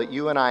battle that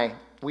you and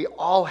we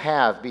all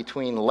have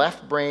between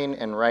left brain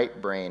and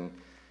right brain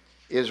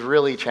is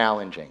really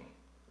challenging.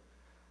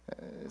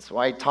 It's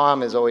why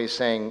Tom is always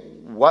saying,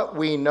 what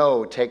we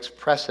know takes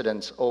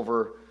precedence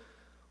over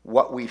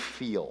what we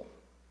feel.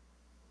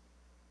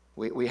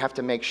 We have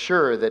to make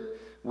sure that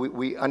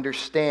we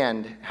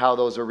understand how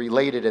those are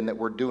related and that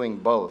we're doing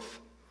both.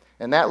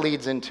 And that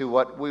leads into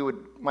what we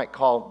might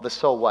call the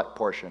so what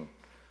portion.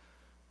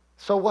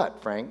 So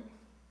what, Frank?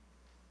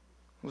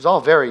 It was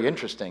all very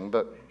interesting,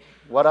 but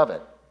what of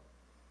it?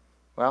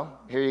 Well,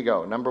 here you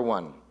go. Number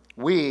one,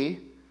 we,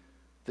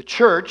 the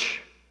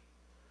church,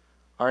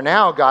 are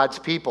now God's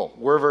people.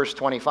 We're verse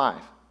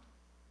 25.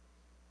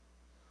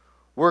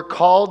 We're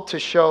called to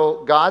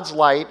show God's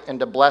light and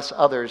to bless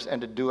others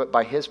and to do it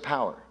by His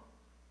power.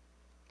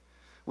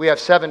 We have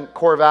 7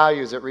 core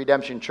values at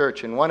Redemption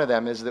Church, and one of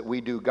them is that we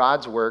do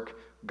God's work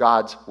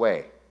God's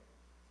way.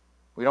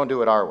 We don't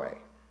do it our way.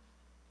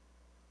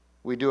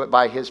 We do it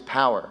by His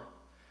power.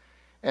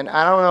 And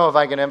I don't know if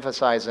I can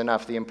emphasize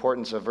enough the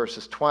importance of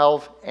verses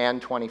 12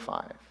 and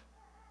 25.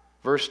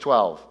 Verse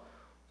 12,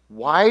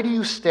 why do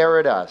you stare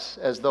at us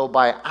as though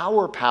by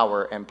our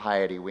power and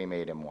piety we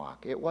made him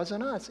walk? It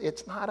wasn't us.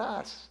 It's not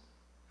us.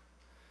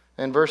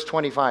 And verse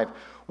 25,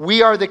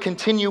 we are the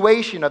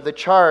continuation of the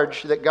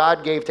charge that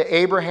God gave to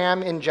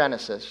Abraham in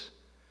Genesis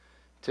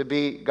to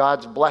be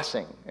God's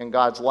blessing and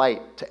God's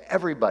light to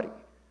everybody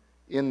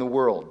in the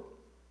world.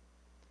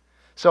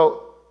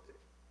 So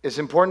it's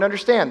important to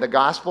understand the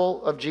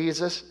gospel of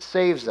Jesus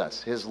saves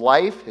us. His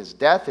life, his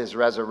death, his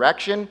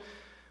resurrection.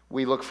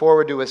 We look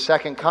forward to his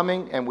second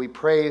coming, and we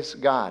praise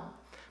God.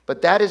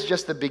 But that is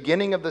just the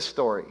beginning of the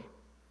story.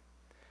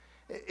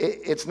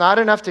 It's not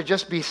enough to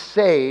just be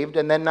saved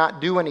and then not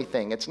do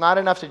anything. It's not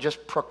enough to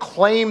just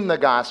proclaim the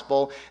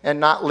gospel and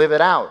not live it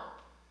out.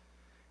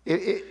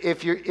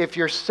 If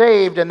you're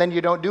saved and then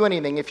you don't do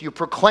anything, if you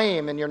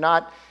proclaim and you're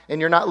not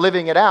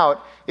living it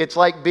out, it's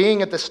like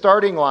being at the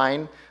starting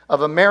line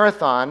of a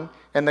marathon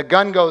and the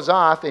gun goes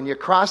off and you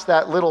cross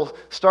that little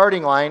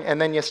starting line and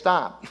then you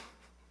stop.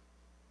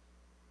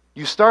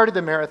 You started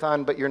the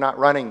marathon, but you're not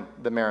running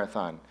the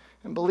marathon.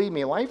 And believe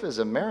me, life is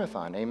a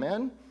marathon,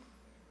 amen?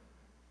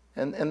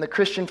 And the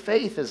Christian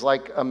faith is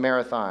like a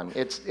marathon.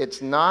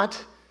 It's not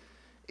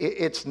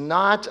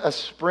a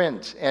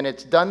sprint, and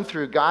it's done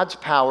through God's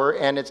power,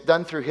 and it's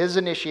done through his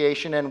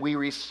initiation, and we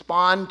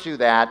respond to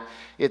that.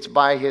 It's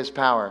by his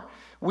power.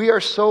 We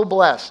are so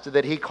blessed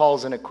that he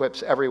calls and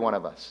equips every one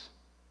of us.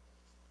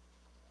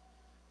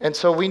 And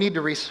so we need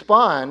to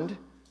respond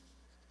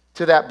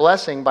to that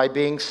blessing by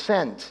being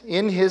sent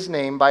in his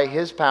name, by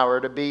his power,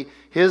 to be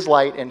his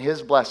light and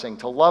his blessing,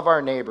 to love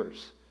our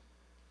neighbors,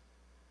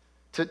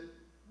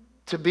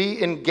 to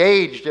be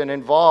engaged and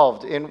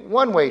involved in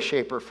one way,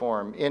 shape, or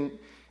form,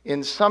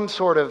 in some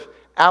sort of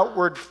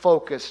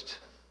outward-focused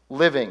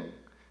living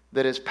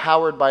that is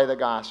powered by the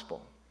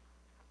gospel,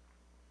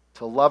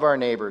 to love our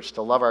neighbors,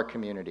 to love our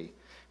community.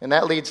 And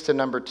that leads to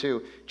number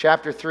 2.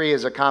 Chapter 3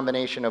 is a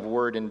combination of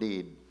word and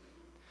deed.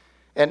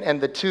 And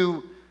the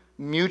two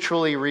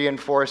mutually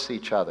reinforce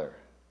each other.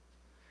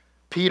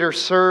 Peter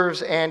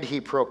serves and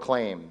he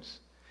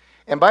proclaims.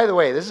 And by the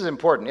way, this is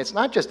important. It's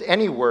not just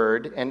any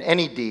word and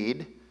any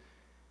deed.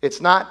 It's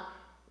not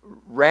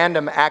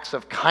random acts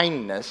of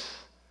kindness,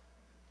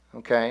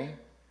 okay?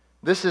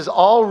 This is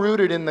all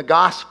rooted in the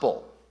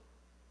gospel.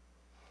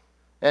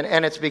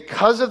 And it's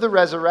because of the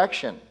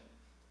resurrection.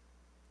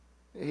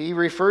 He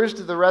refers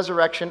to the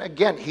resurrection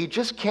again. He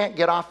just can't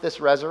get off this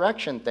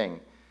resurrection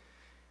thing.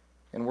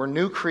 And we're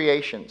new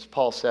creations,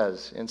 Paul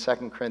says in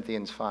 2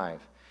 Corinthians 5.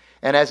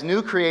 And as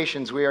new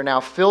creations, we are now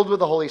filled with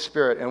the Holy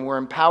Spirit, and we're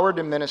empowered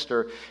to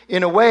minister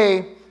in a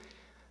way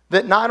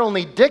that not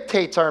only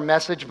dictates our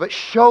message, but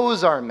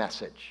shows our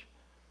message.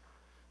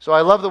 So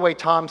I love the way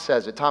Tom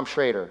says it, Tom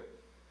Schrader,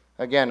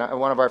 again,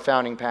 one of our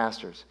founding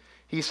pastors.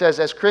 He says,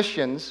 as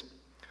Christians,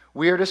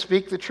 we are to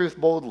speak the truth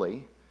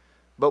boldly,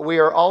 but we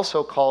are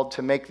also called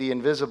to make the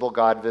invisible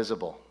God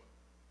visible.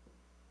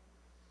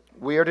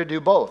 We are to do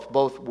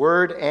both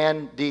word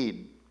and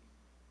deed.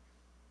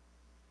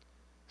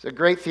 He's a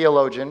great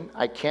theologian.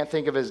 I can't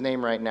think of his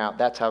name right now.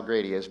 That's how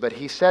great he is. But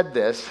he said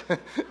this.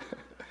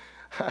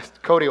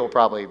 Cody will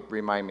probably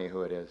remind me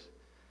who it is.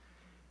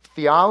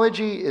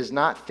 Theology is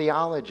not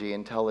theology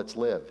until it's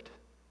lived.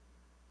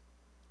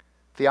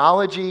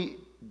 Theology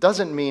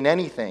doesn't mean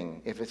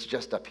anything if it's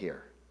just up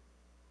here.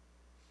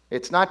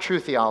 It's not true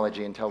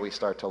theology until we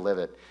start to live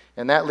it.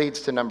 And that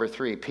leads to number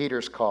 3,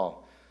 Peter's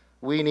call.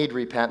 We need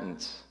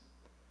repentance.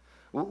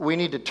 We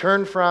need to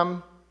turn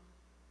from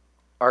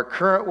our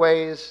current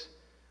ways.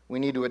 We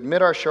need to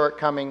admit our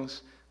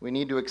shortcomings. We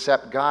need to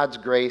accept God's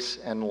grace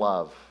and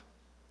love.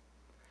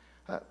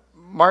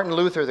 Martin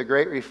Luther, the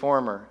great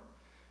reformer,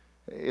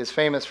 is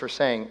famous for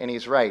saying, and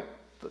he's right,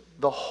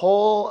 the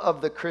whole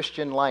of the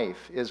Christian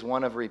life is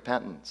one of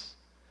repentance.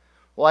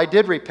 Well, I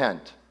did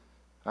repent.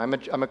 I'm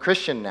a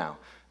Christian now.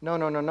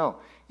 No.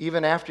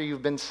 Even after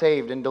you've been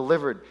saved and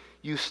delivered,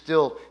 I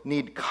still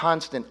need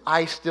constant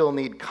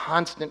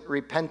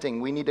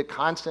repenting. We need to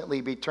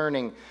constantly be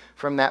turning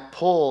from that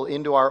pull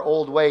into our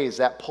old ways,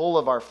 that pull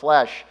of our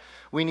flesh.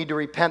 We need to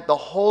repent. The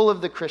whole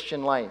of the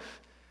Christian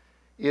life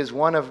is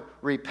one of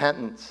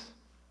repentance.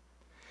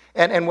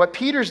 And what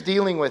Peter's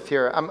dealing with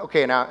here,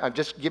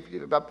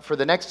 for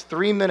the next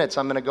 3 minutes,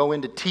 I'm going to go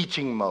into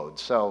teaching mode.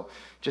 So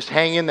just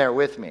hang in there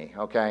with me,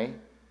 okay?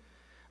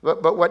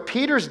 But what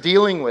Peter's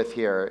dealing with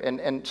here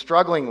and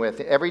struggling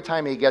with every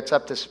time he gets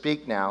up to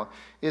speak now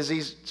is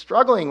he's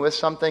struggling with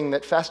something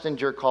that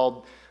Festinger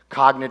called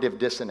cognitive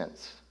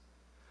dissonance,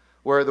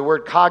 where the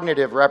word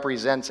cognitive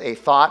represents a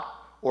thought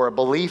or a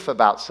belief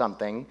about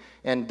something,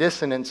 and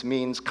dissonance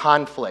means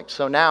conflict.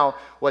 So now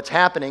what's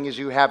happening is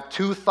you have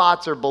two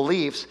thoughts or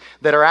beliefs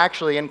that are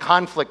actually in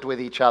conflict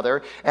with each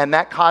other, and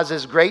that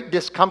causes great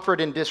discomfort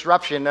and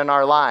disruption in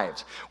our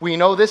lives. We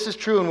know this is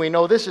true and we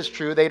know this is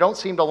true. They don't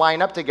seem to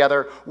line up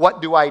together.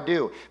 What do I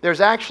do? There's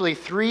actually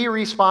 3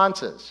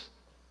 responses.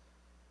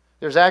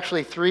 There's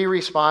actually 3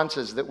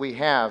 responses that we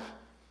have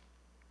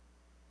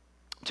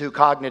to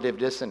cognitive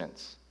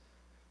dissonance,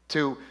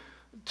 to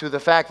the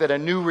fact that a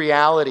new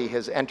reality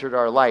has entered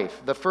our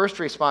life. The first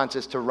response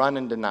is to run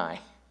and deny.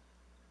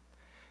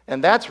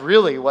 And that's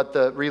really what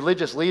the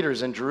religious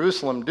leaders in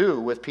Jerusalem do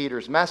with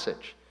Peter's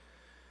message.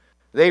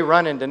 They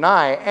run and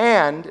deny,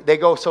 and they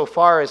go so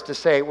far as to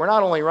say, we're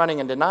not only running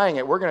and denying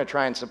it, we're going to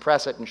try and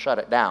suppress it and shut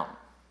it down.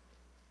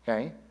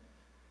 Okay?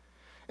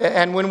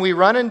 And when we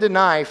run and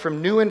deny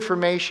from new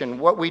information,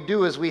 what we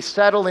do is we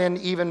settle in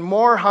even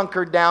more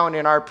hunkered down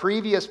in our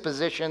previous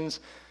positions,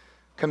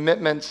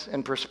 commitments,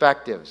 and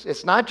perspectives.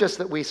 It's not just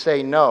that we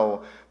say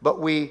no, but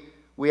we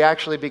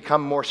actually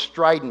become more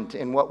strident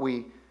in what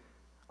we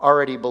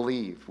already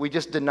believe. We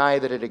just deny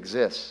that it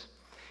exists.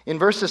 In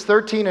verses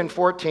 13 and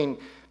 14,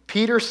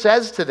 Peter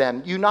says to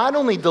them, you not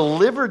only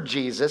delivered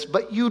Jesus,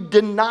 but you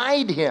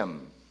denied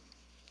him.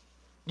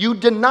 You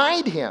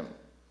denied him.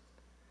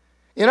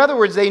 In other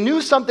words, they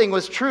knew something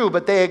was true,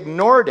 but they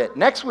ignored it.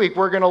 Next week,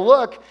 we're going to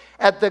look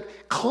at the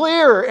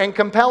clear and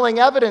compelling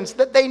evidence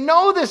that they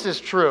know this is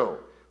true,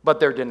 but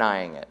they're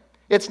denying it.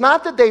 It's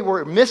not that they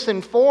were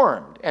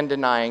misinformed and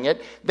denying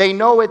it. They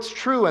know it's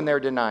true and they're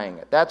denying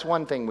it. That's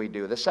one thing we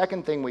do. The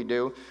second thing we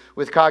do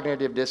with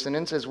cognitive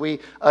dissonance is we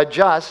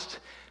adjust,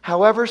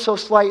 however so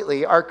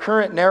slightly, our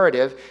current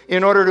narrative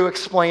in order to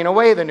explain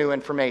away the new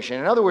information.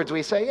 In other words,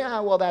 we say,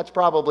 yeah, well, that's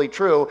probably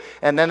true,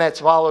 and then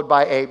that's followed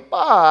by a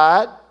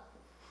but.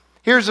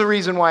 Here's the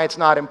reason why it's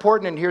not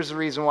important, and here's the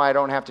reason why I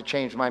don't have to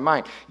change my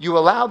mind. You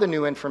allow the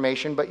new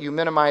information, but you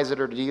minimize it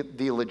or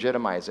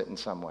delegitimize it in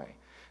some way.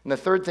 And the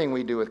third thing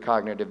we do with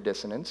cognitive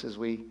dissonance is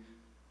we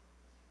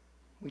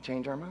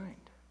change our mind.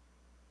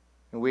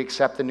 And we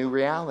accept the new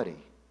reality.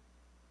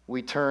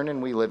 We turn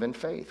and we live in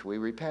faith. We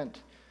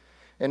repent.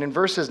 And in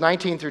verses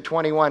 19 through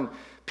 21,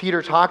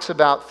 Peter talks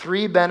about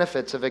 3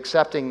 benefits of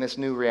accepting this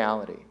new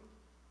reality.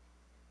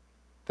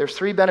 There's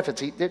 3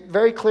 benefits,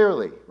 very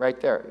clearly, right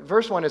there.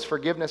 Verse 1 is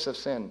forgiveness of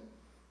sin.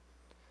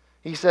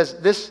 He says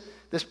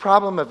this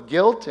problem of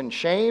guilt and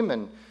shame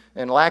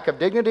and lack of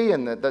dignity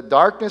and the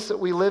darkness that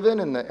we live in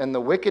and the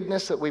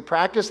wickedness that we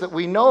practice that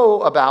we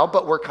know about,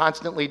 but we're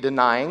constantly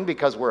denying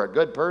because we're a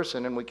good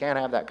person and we can't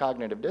have that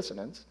cognitive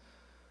dissonance.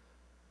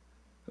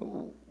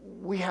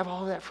 We have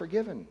all that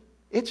forgiven.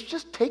 It's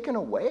just taken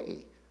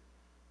away.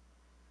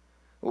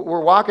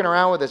 We're walking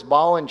around with this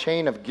ball and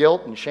chain of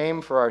guilt and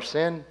shame for our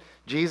sin.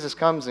 Jesus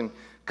comes and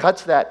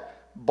cuts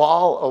that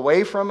ball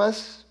away from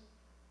us,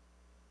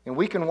 and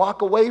we can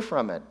walk away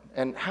from it.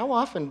 And how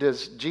often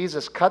does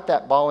Jesus cut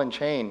that ball and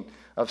chain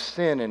of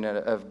sin and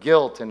of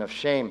guilt and of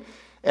shame?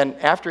 And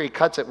after he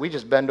cuts it, we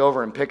just bend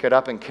over and pick it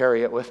up and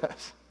carry it with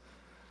us.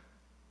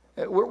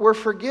 We're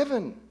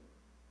forgiven,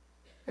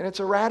 and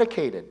it's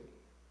eradicated.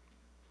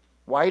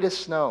 White as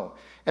snow.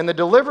 And the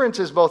deliverance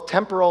is both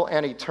temporal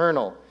and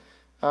eternal.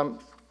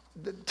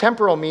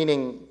 Temporal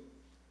meaning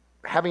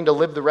having to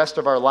live the rest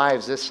of our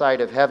lives this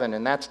side of heaven,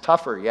 and that's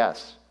tougher,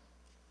 yes.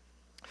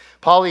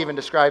 Paul even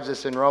describes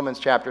this in Romans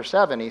chapter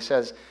 7. He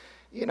says,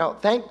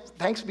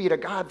 thanks be to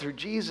God through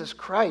Jesus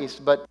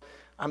Christ, but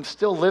I'm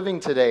still living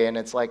today, and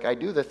it's like I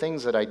do the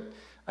things that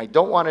I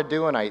don't want to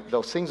do, and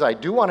those things I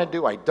do want to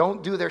do, I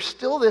don't do. There's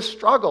still this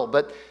struggle,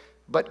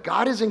 but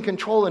God is in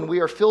control, and we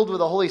are filled with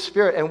the Holy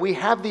Spirit, and we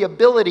have the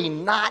ability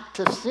not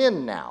to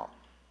sin now.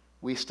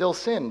 We still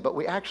sin, but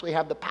we actually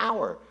have the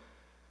power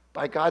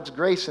by God's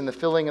grace and the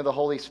filling of the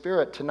Holy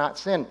Spirit to not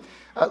sin.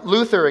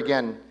 Luther,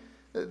 again,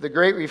 the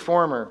great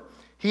reformer,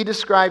 he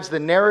describes the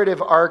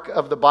narrative arc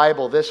of the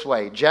Bible this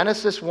way.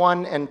 Genesis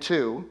 1 and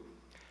 2,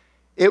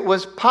 it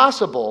was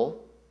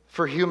possible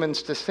for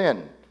humans to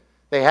sin.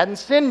 They hadn't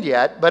sinned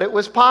yet, but it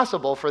was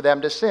possible for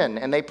them to sin,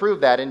 and they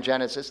proved that in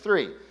Genesis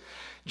 3.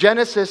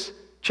 Genesis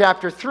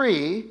chapter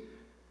 3,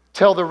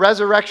 till the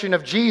resurrection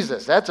of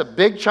Jesus. That's a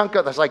big chunk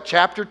of, that's like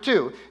chapter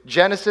 2.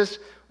 Genesis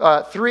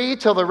 3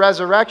 till the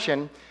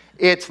resurrection,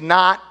 it's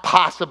not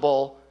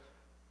possible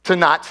to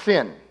not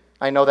sin.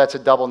 I know that's a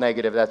double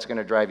negative. That's going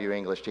to drive you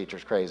English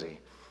teachers crazy.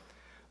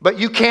 But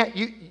you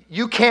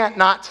can't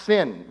not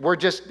sin. We're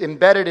just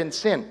embedded in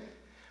sin.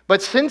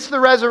 But since the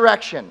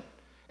resurrection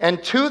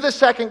and to the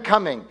second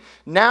coming,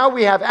 now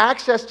we have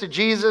access to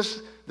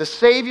Jesus, the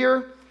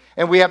Savior,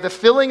 and we have the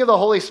filling of the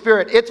Holy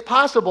Spirit. It's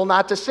possible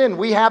not to sin.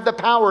 We have the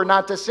power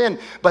not to sin.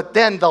 But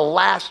then the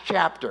last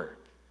chapter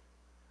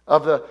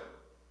of the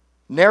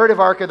narrative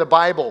arc of the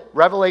Bible,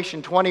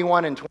 Revelation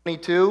 21 and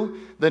 22,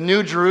 the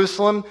New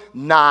Jerusalem,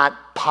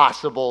 not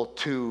possible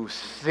to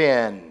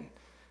sin.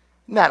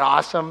 Isn't that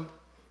awesome?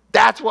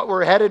 That's what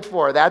we're headed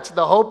for. That's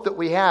the hope that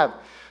we have.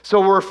 So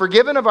we're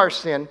forgiven of our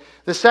sin.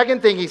 The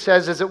second thing he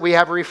says is that we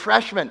have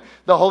refreshment.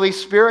 The Holy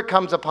Spirit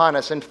comes upon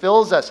us and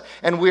fills us,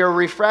 and we are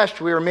refreshed.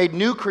 We are made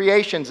new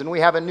creations, and we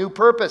have a new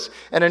purpose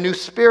and a new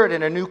spirit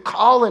and a new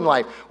call in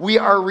life. We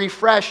are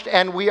refreshed,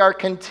 and we are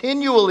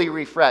continually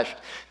refreshed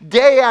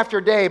day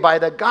after day by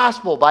the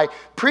gospel, by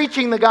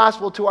preaching the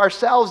gospel to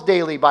ourselves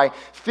daily, by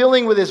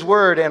filling with his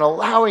word and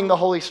allowing the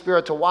Holy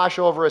Spirit to wash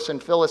over us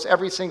and fill us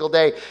every single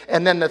day.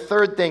 And then the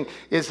third thing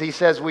is he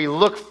says we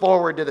look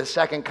forward to the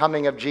second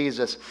coming of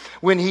Jesus.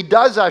 When he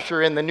does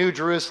usher in the New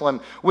Jerusalem,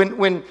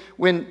 when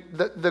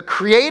the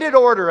created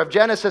order of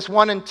Genesis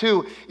 1 and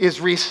 2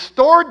 is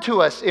restored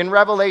to us in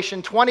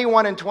Revelation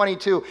 21 and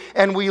 22,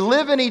 and we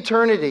live in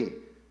eternity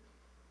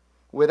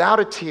without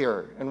a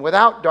tear and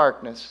without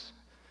darkness,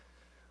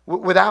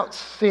 without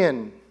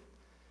sin,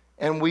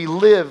 and we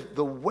live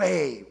the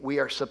way we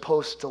are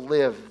supposed to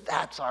live.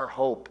 That's our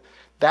hope.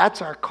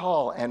 That's our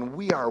call, and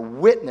we are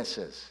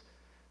witnesses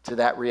to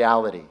that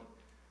reality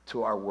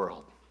to our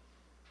world.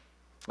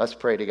 Let's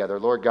pray together.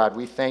 Lord God,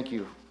 we thank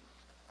you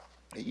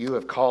that you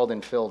have called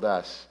and filled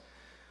us.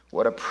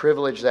 What a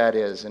privilege that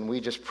is. And we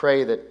just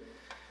pray that,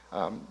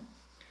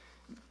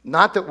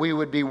 not that we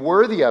would be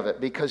worthy of it,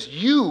 because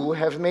you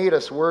have made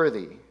us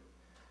worthy,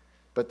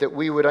 but that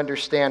we would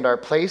understand our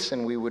place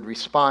and we would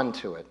respond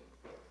to it.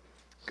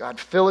 God,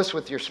 fill us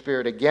with your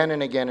Spirit again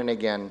and again and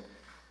again.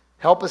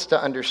 Help us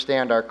to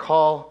understand our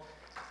call.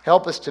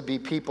 Help us to be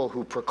people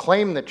who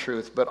proclaim the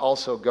truth, but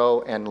also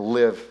go and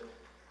live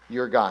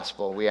your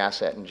gospel. We ask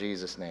that in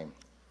Jesus' name.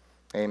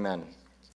 Amen.